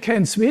then we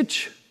can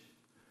switch.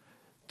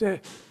 The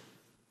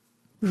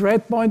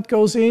red point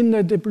goes in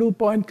and the blue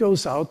point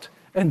goes out,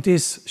 and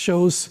this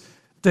shows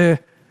the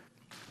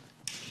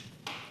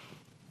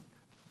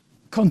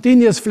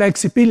continuous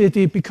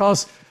flexibility,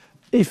 because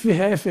if we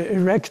have a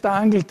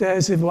rectangle, there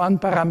is a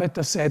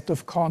one-parameter set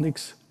of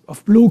conics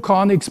of blue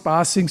conics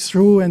passing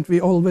through, and we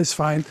always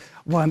find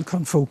one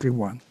confocal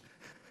one.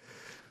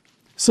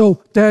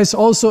 So there is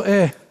also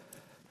a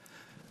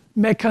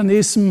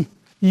mechanism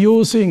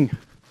using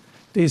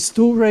these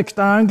two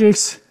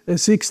rectangles, a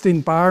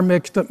 16-bar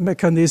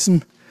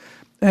mechanism,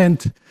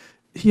 and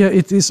here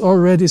it is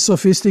already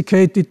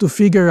sophisticated to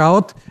figure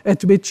out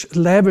at which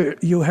level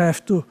you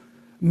have to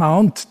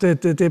mount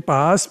the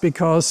bars,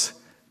 because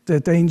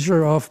the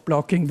danger of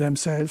blocking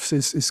themselves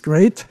is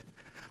great.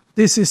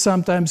 This is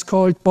sometimes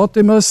called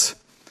Bottom's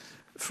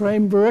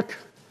framework.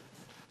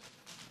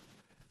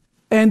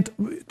 And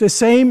the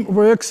same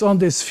works on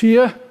the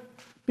sphere,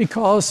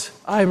 because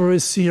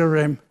Ivory's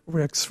theorem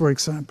works, for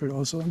example,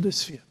 also on the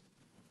sphere.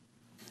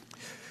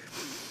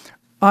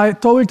 I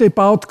told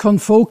about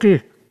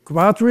confocal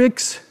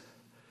quadrics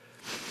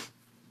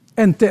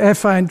and the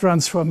affine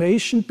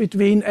transformation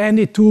between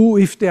any two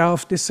if they are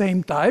of the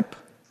same type.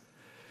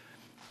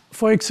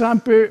 For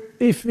example,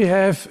 if we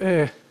have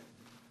a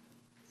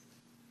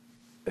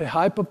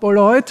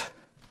hyperboloid,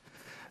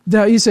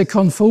 there is a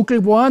confocal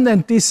one,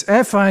 and this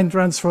affine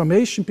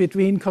transformation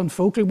between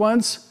confocal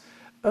ones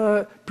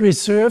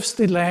preserves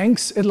the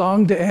lengths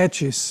along the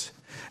edges.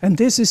 And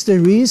this is the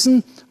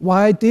reason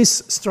why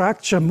this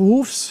structure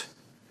moves.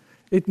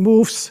 It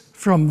moves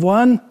from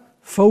one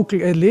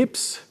focal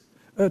ellipse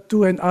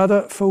to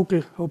another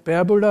focal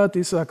hyperbola.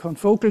 These are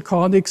confocal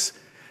conics,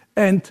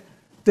 and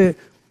the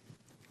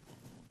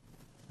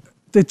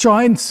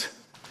joints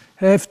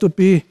have to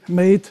be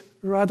made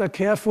rather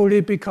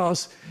carefully,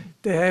 because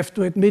they have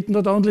to admit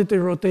not only the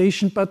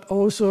rotation but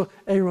also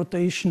a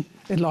rotation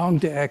along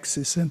the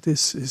axis, and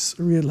this is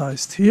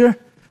realized here.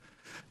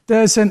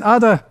 There's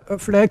another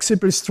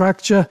flexible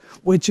structure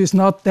which is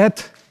not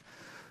that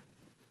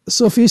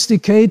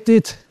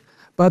sophisticated,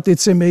 but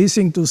it's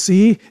amazing to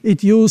see.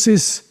 It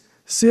uses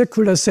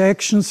circular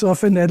sections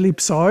of an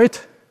ellipsoid,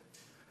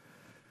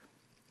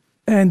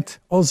 and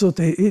also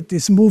it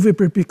is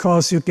movable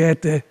because you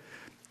get a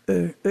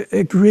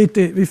grid.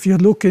 If you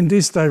look in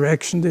this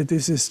direction,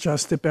 this is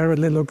just a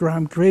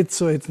parallelogram grid,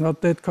 so it's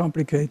not that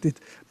complicated,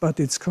 but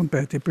it's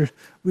compatible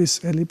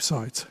with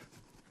ellipsoids.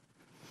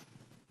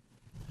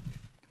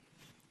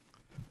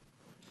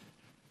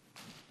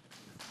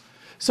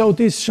 So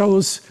this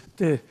shows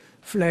the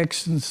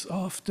flexions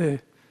of the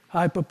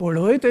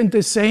hyperboloid, and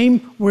the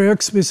same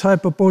works with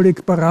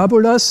hyperbolic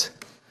parabolas.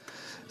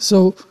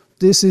 So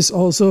this is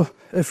also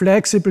a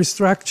flexible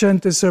structure,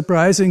 and the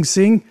surprising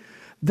thing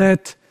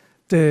that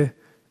the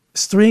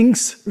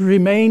strings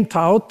remain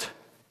taut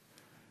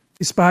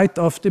despite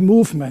of the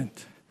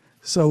movement.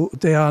 So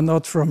they are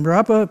not from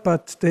rubber,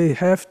 but they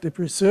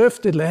preserve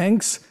the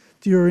lengths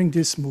during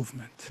this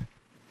movement.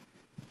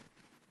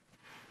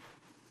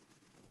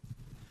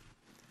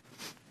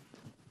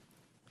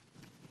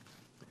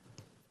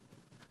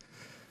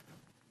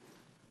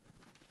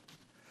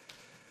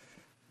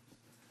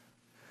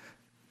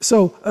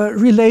 So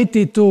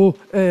related to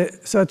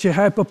such a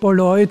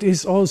hyperboloid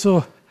is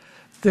also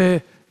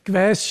the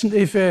question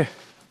if a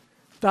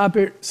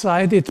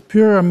double-sided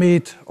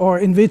pyramid, or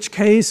in which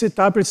case a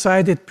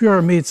double-sided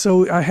pyramid.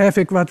 So I have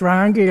a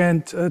quadrangle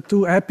and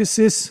two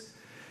apices,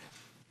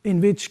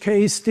 in which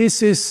case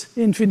this is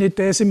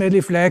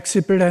infinitesimally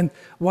flexible, and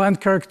one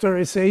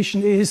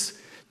characterization is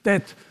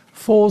that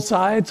 4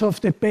 sides of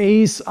the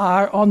base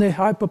are on a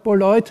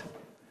hyperboloid,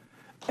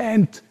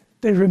 and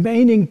the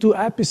remaining 2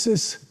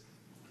 apices,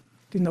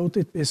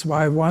 denoted as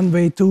y1,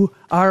 y2,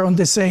 are on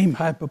the same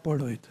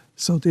hyperboloid.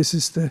 So this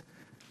is the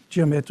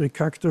geometric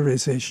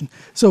characterization.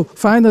 So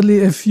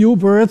finally, a few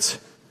words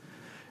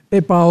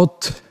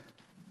about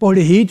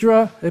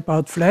polyhedra,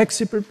 about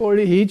flexible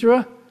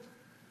polyhedra.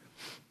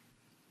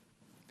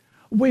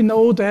 We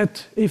know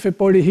that if a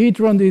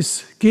polyhedron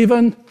is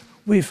given,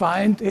 we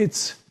find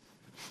it's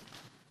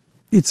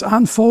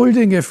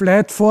unfolding a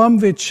flat form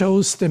which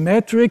shows the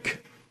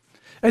metric,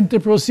 and the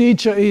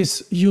procedure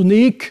is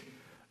unique,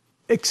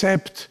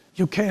 except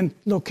you can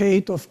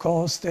locate, of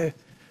course, the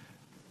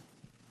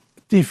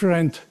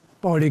different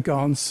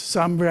polygons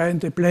somewhere in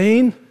the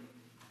plane,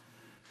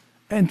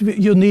 and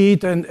you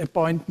need an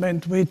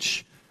appointment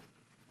which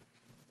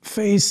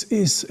face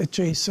is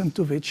adjacent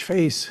to which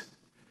face.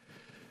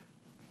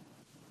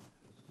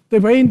 The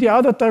way in the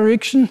other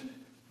direction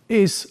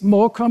is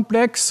more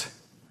complex,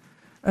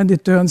 and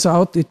it turns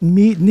out it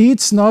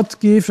needs not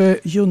give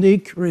a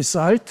unique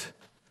result.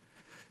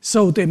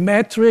 So the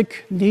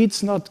metric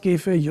needs not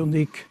give a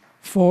unique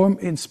form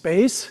in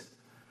space.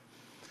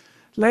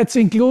 Let's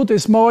include a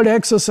small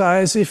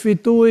exercise if we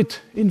do it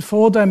in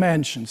 4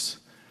 dimensions.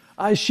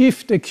 I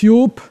shift the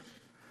cube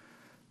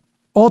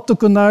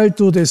orthogonal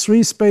to the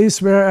 3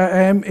 space where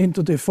I am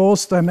into the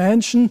 4th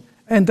dimension,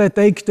 and I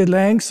take the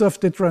length of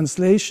the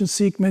translation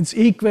sequence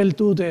equal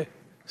to the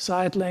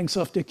side length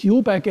of the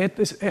cube. I get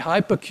a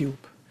hypercube.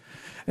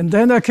 And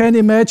then I can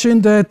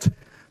imagine that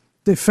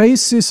the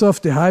faces of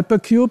the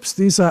hypercubes,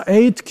 these are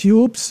 8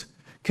 cubes,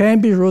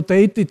 can be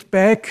rotated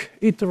back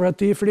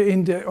iteratively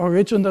in the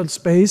original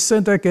space,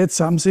 and I get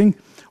something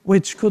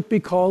which could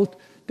be called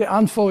the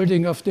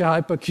unfolding of the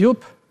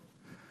hypercube.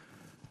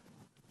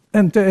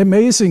 And the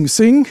amazing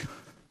thing,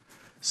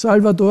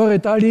 Salvador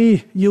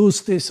Dali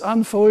used this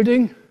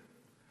unfolding.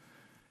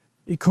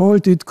 He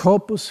called it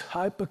corpus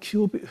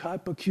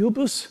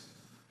hypercubus.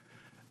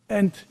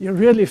 And you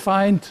really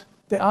find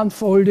the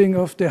unfolding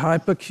of the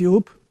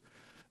hypercube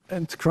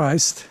and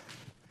Christ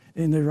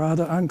in a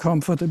rather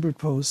uncomfortable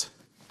pose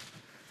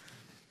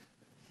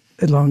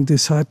along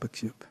this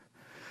hypercube.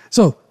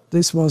 So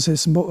this was a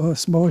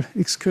small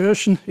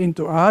excursion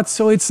into art.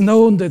 So it's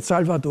known that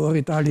Salvador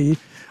Dali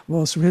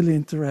was really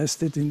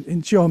interested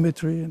in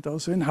geometry and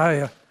also in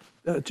higher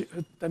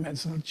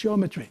dimensional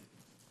geometry.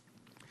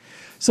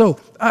 So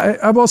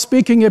I was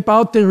speaking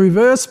about the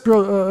reverse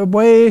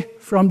way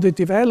from the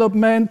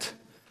development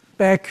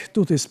back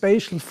to the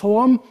spatial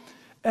form.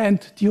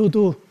 And due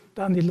to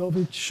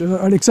Danilovich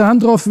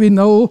Alexandrov, we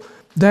know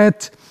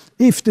that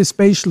if the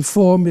spatial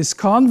form is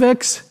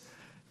convex,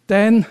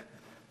 then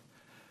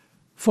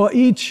for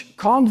each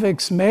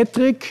convex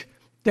metric,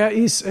 there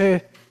is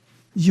a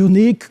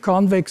unique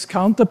convex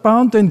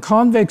counterpart. And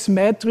convex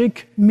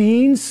metric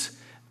means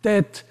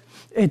that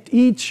at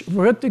each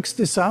vertex,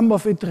 the sum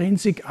of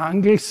intrinsic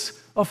angles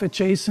of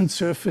adjacent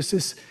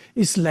surfaces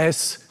is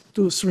less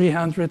to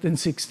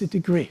 360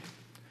 degrees.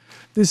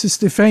 This is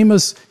the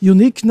famous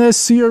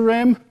uniqueness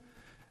theorem,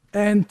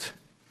 and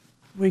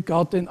we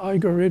got an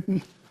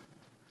algorithm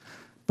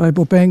by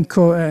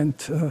Bobenko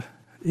and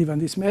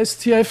Ivan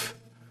Izmestiev,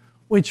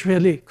 which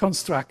really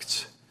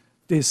constructs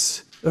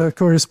this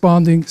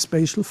corresponding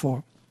spatial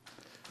form.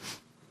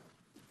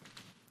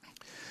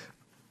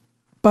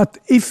 But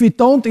if we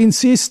don't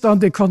insist on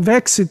the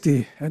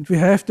convexity and we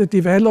have the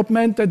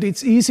development that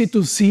it's easy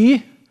to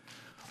see,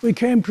 we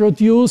can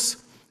produce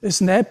a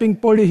snapping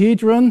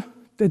polyhedron.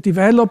 The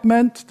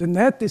development, the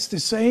net is the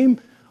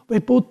same. We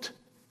put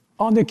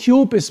on a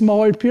cube a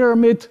small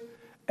pyramid,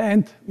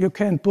 and you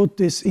can put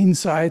this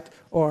inside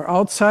or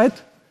outside.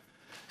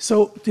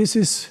 So this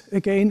is,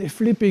 again, a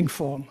flipping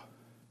form.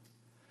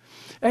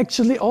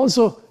 Actually,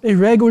 also a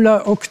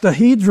regular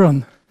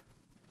octahedron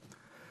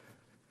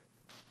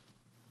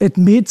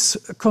admits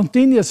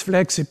continuous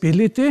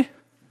flexibility.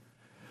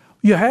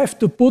 You have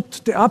to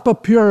put the upper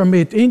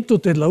pyramid into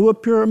the lower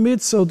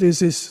pyramid, so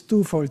this is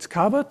two-fold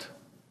covered.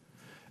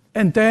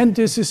 And then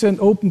this is an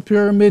open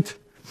pyramid,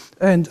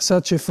 and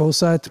such a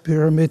four-sided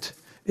pyramid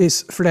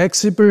is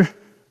flexible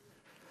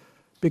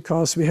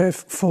because we have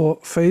four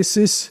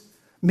faces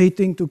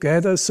meeting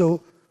together,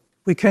 so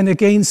we can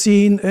again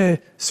see a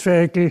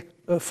spherical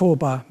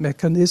four-bar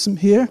mechanism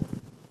here.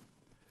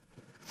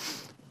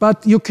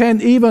 But you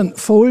can even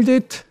fold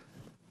it,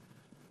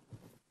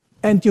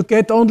 and you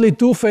get only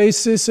two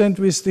faces, and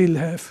we still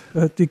have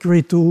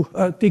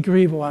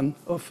degree 1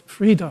 of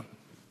freedom.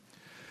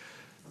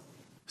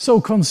 So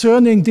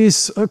concerning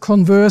this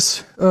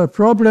converse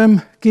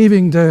problem,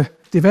 giving the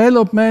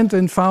development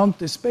and found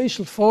the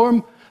spatial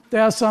form,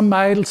 there are some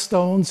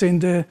milestones in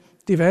the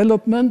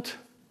development.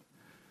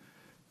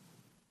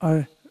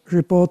 I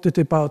reported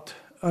about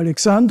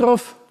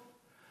Alexandrov.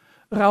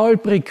 Raoul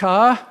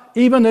Bricard,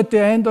 even at the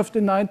end of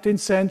the 19th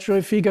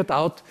century, figured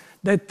out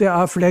that there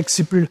are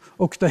flexible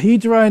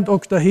octahedra, and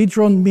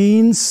octahedron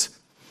means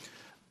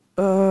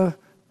a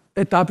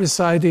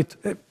double-sided,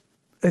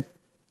 a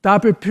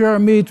double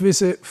pyramid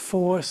with a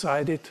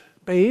four-sided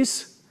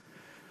base.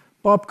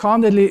 Bob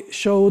Connelly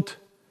showed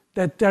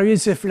that there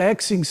is a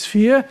flexing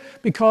sphere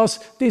because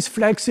these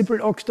flexible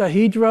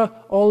octahedra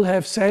all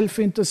have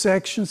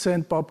self-intersections,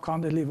 and Bob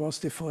Connelly was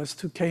the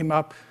first who came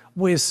up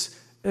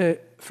with a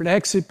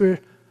flexible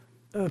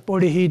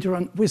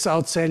polyhedron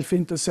without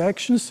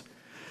self-intersections.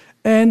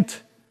 And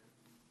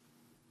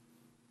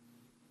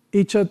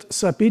Ichad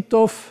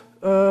Sabitov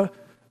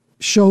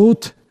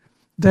showed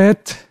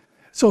that,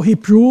 so he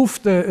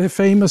proved a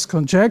famous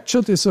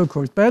conjecture, the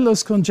so-called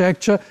Beller's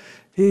conjecture.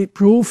 He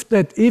proved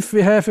that if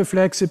we have a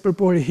flexible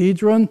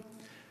polyhedron,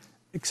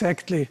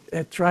 exactly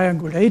a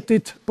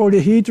triangulated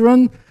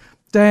polyhedron,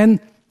 then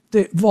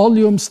the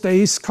volume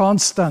stays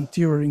constant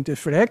during the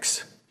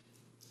flex.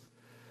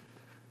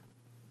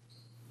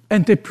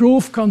 And the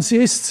proof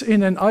consists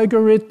in an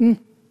algorithm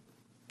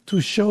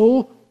to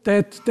show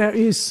that there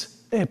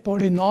is a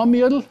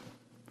polynomial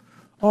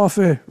of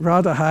a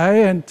rather high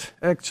and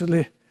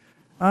actually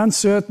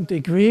uncertain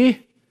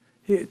degree.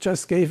 He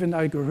just gave an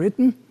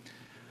algorithm.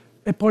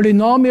 A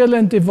polynomial,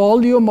 and the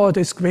volume or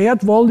the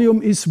squared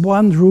volume is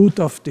one root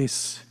of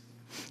this.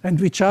 And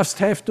we just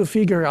have to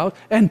figure out,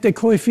 and the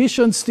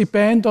coefficients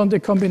depend on the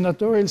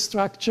combinatorial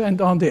structure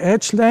and on the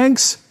edge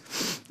lengths.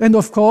 And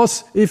of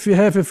course, if we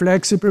have a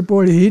flexible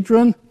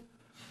polyhedron,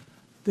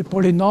 the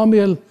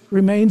polynomial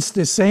remains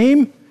the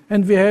same,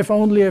 and we have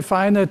only a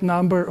finite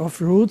number of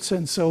roots,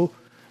 and so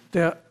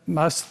it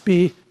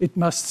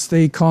must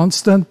stay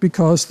constant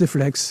because the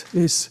flex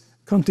is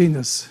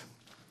continuous.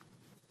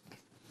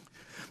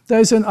 There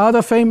is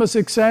another famous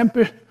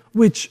example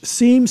which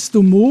seems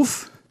to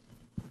move,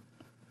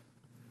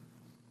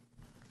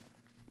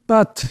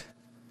 but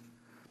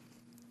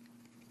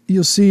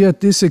you see at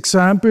this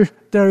example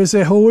there is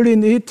a hole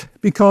in it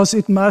because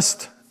it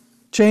must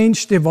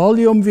change the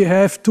volume. We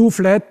have two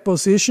flat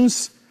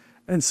positions,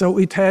 And so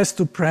it has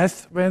to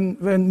breath when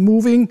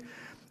moving.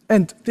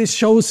 And this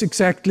shows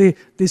exactly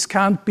this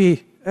can't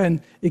be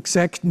an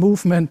exact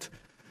movement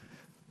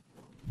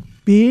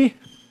B.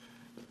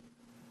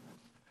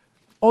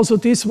 Also,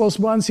 this was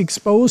once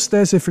exposed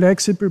as a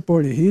flexible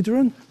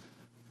polyhedron.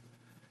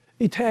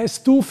 It has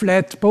two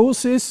flat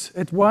poses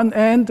at one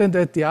end and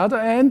at the other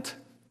end.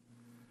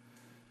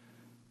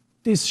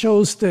 This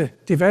shows the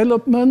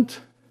development.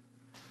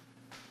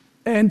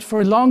 And for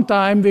a long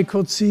time, we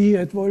could see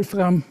at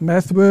Wolfram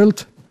Math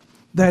World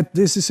that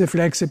this is a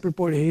flexible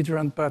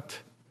polyhedron, but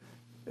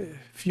a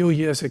few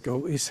years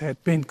ago it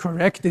had been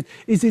corrected.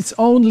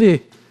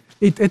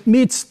 It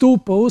admits two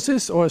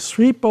poses or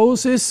three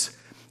poses,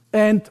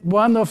 and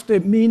one of the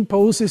mean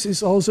poses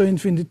is also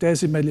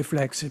infinitesimally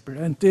flexible.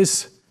 And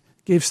this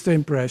gives the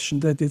impression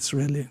that it's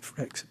really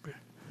flexible.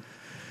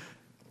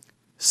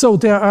 So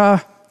there are,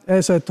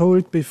 as I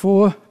told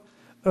before,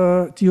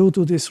 due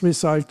to this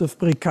result of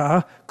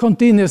Bricard,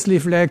 continuously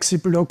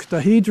flexible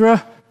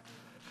octahedra,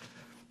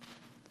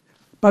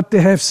 but they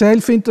have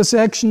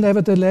self-intersection.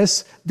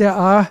 Nevertheless, there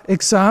are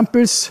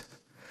examples,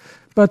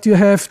 but you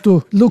have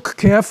to look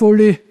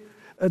carefully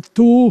at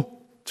two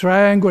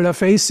triangular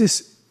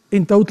faces.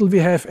 In total, we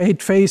have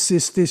 8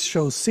 faces. This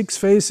shows 6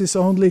 faces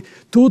only.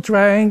 2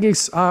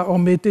 triangles are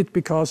omitted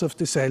because of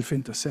the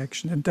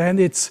self-intersection. And then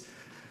it's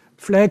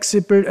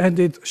flexible, and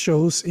it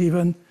shows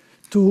even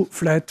 2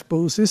 flat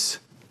poses.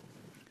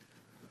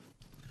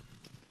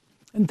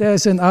 And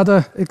there's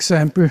another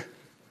example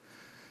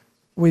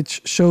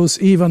which shows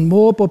even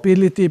more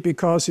mobility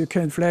because you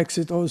can flex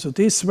it also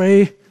this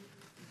way.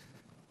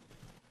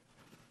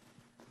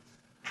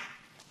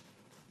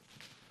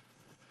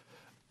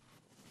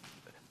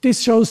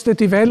 This shows the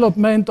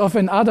development of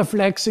another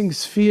flexing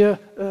sphere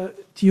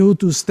due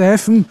to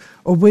Stephan,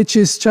 which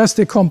is just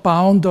a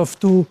compound of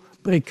 2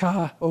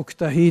 Bricard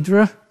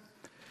octahedra.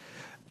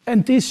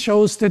 And this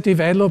shows the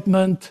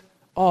development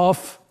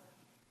of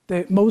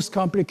the most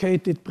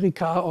complicated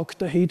Bricard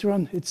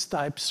octahedron. It's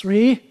type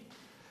 3,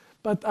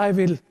 but I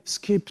will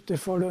skip the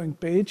following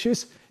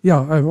pages.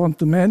 Yeah, I want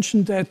to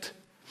mention that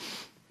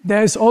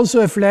there is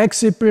also a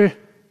flexible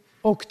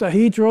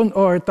octahedron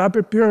or a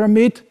double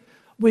pyramid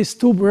with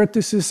 2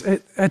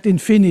 vertices at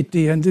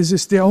infinity, and this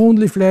is the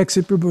only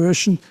flexible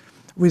version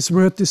with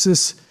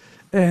vertices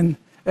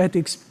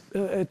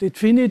at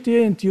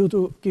infinity, and due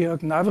to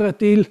Georg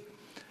Navratil,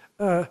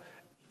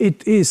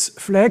 it is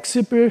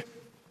flexible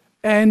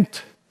and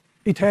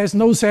it has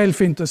no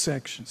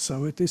self-intersection.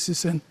 So this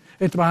is an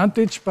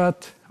advantage,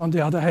 but on the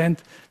other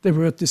hand, the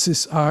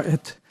vertices are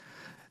at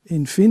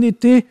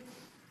infinity.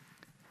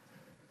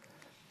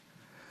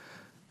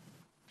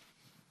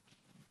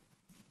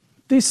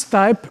 This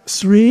type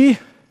 3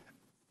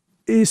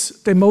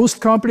 is the most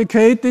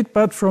complicated,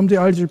 but from the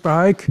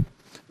algebraic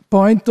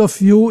point of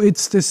view,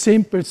 it's the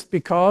simplest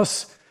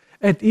because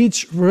at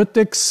each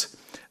vertex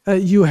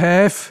you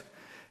have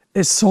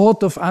a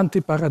sort of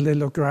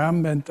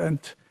antiparallelogram, and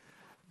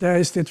there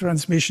is the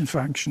transmission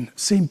function,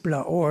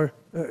 simpler or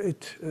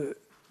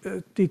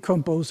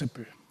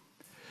decomposable.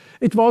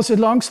 It was a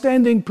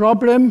long-standing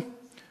problem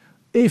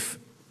if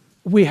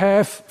we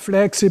have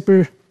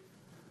flexible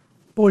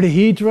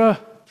polyhedra.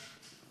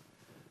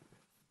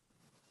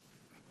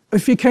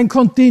 If we can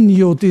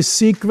continue this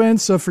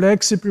sequence of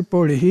flexible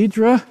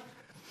polyhedra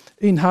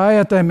in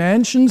higher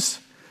dimensions,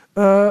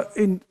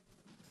 in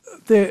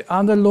the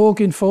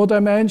analog in 4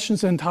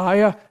 dimensions and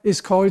higher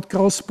is called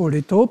cross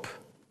polytope.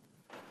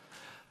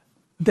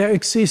 There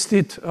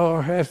existed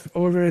or have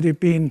already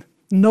been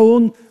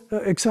known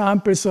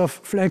examples of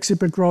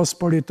flexible cross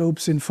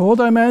polytopes in 4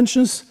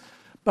 dimensions,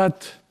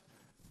 but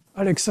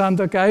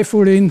Alexander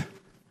Geifolin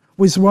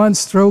with one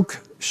stroke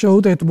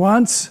showed at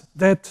once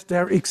that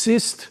there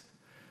exist.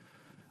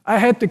 I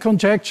had the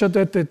conjecture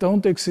that they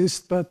don't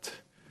exist, but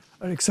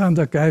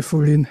Alexander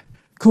Geifolin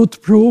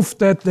could prove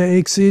that they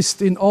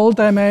exist in all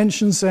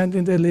dimensions and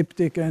in the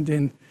elliptic and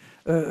in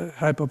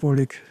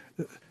hyperbolic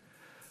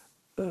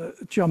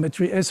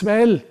geometry as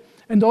well.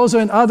 And also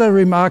another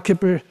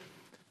remarkable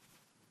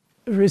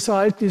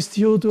result is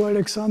due to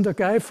Alexander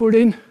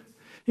Geifolin.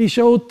 He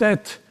showed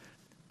that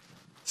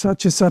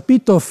such a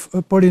Sabitov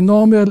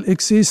polynomial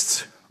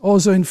exists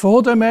also in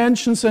 4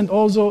 dimensions, and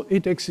also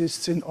it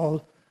exists in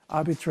all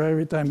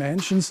arbitrary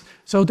dimensions.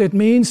 So that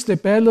means the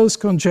Bellows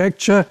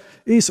conjecture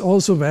is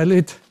also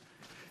valid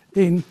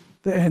in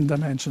the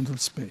n-dimensional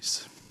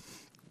space.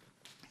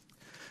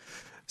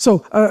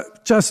 So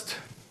just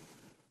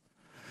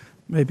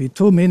maybe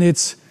 2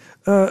 minutes.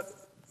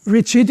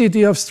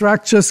 Rigidity of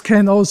structures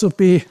can also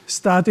be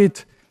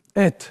studied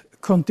at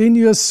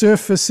continuous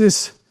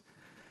surfaces.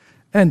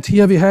 And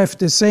here we have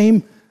the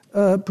same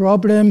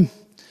problem.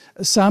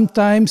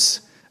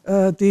 Sometimes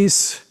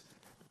these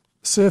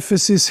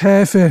surfaces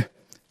have a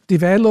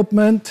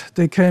development.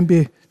 They can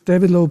be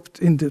developed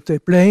in the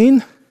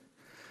plane.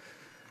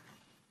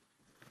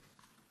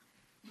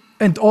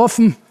 And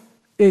often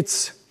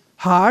it's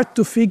hard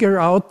to figure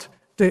out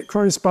the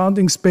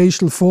corresponding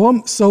spatial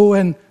form, so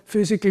a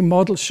physical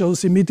model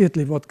shows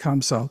immediately what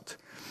comes out.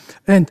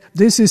 And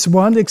this is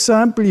one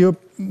example. You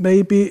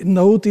maybe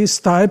know this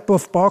type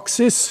of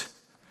boxes.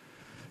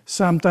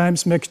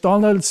 Sometimes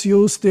McDonald's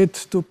used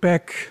it to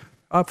pack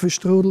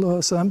Apfelstrudel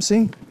or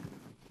something.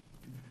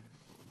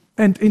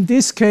 And in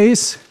this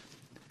case,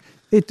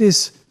 it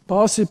is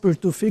possible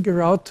to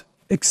figure out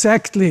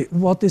exactly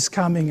what is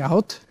coming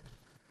out.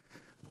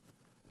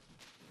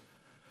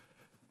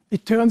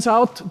 It turns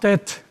out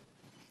that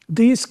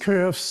these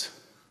curves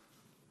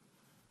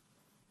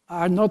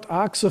are not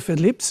arcs of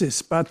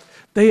ellipses, but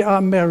they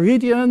are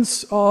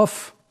meridians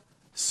of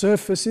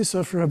surfaces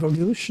of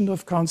revolution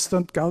of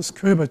constant Gauss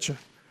curvature.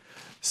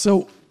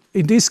 So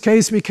in this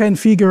case, we can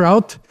figure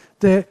out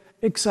the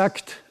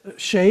exact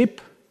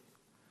shape.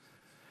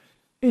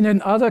 In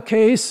another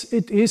case,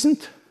 it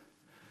isn't.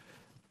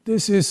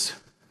 This is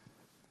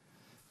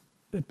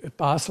a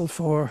puzzle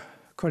for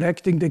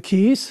collecting the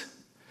keys.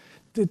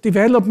 The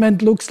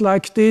development looks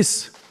like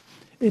this.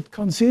 It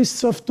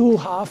consists of two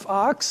half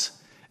arcs,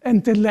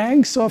 and the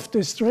length of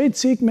the straight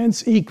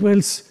segments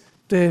equals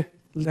the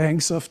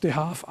length of the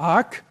half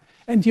arc.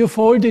 And you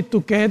fold it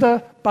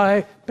together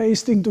by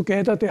pasting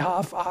together the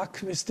half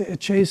arc with the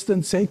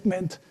adjacent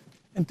segment,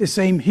 and the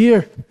same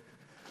here.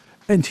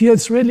 And here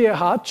it's really a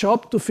hard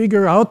job to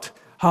figure out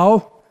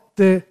how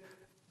the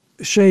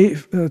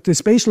shape, the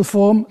spatial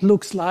form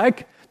looks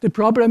like. The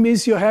problem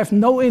is you have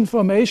no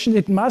information.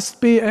 It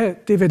must be a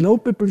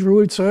developable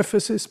ruled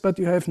surfaces, but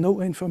you have no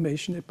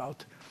information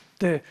about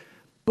the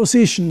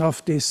position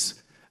of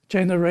these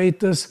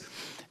generators.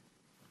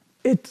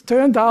 It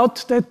turned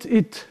out that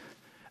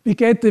we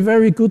get a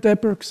very good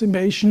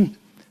approximation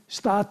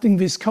starting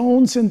with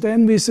cones and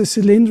then with the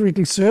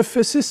cylindrical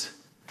surfaces,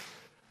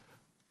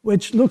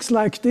 which looks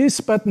like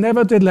this, but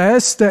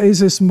nevertheless there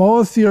is a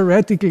small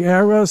theoretical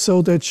error,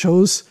 so that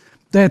shows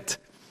that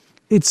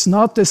it's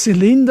not a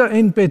cylinder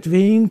in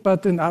between,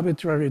 but an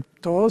arbitrary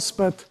torus,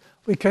 but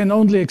we can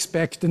only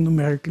expect a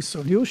numerical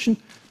solution.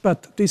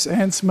 But this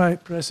ends my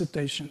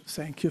presentation.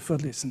 Thank you for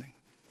listening.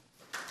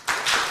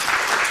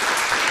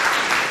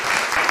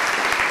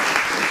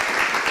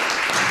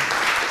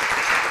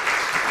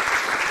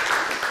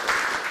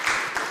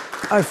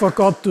 I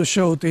forgot to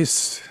show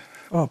this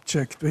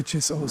object, which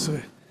is also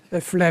a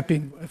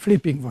flipping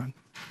one.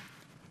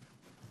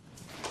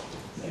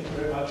 Thank you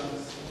very much.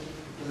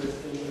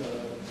 Interesting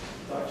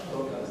talk.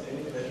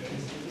 Any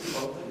questions in this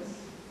context?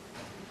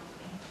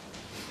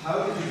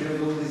 How did you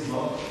develop these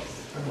models?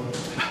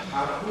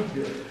 How could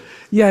you?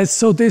 Yes,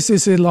 so this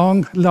is a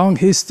long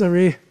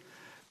history.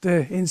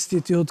 The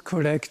Institute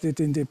collected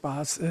in the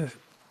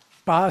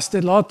past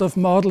a lot of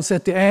models.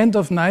 At the end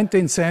of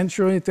 19th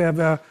century, there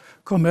were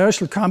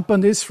commercial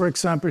companies, for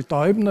example,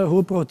 Teubner,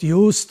 who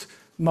produced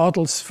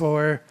models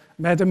for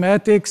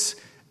mathematics,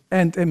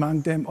 and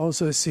among them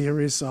also a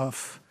series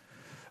of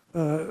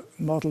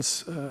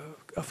models,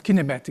 of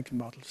kinematic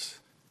models.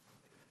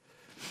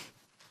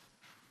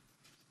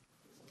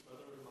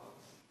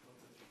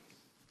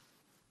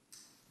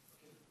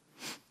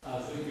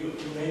 So you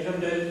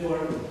mentioned that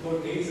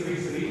for cases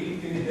with real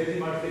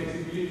infinitesimal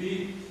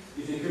flexibility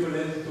is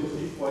equivalent to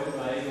this point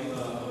lying on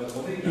a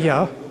atomic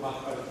Yeah. to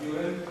Pascal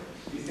theorem.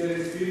 Is there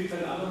a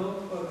spiritual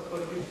analog for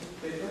this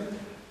statement?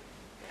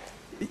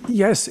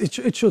 Yes,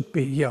 it should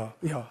be. Yeah.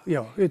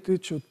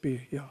 It should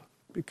be. Yeah,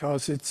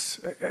 because it's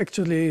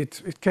actually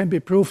it can be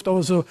proved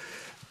also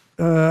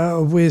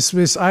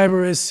with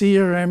Ivory's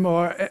theorem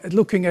or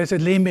looking at a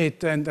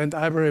limit, and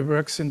Ivory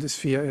works in the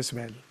sphere as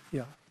well.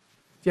 Yeah.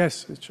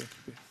 Yes, it should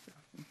be.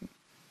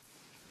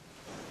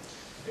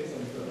 Okay, so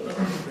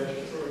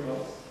questions or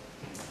remarks?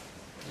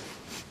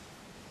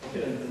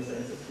 Okay, then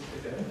thanks.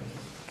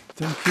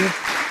 Thank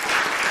you.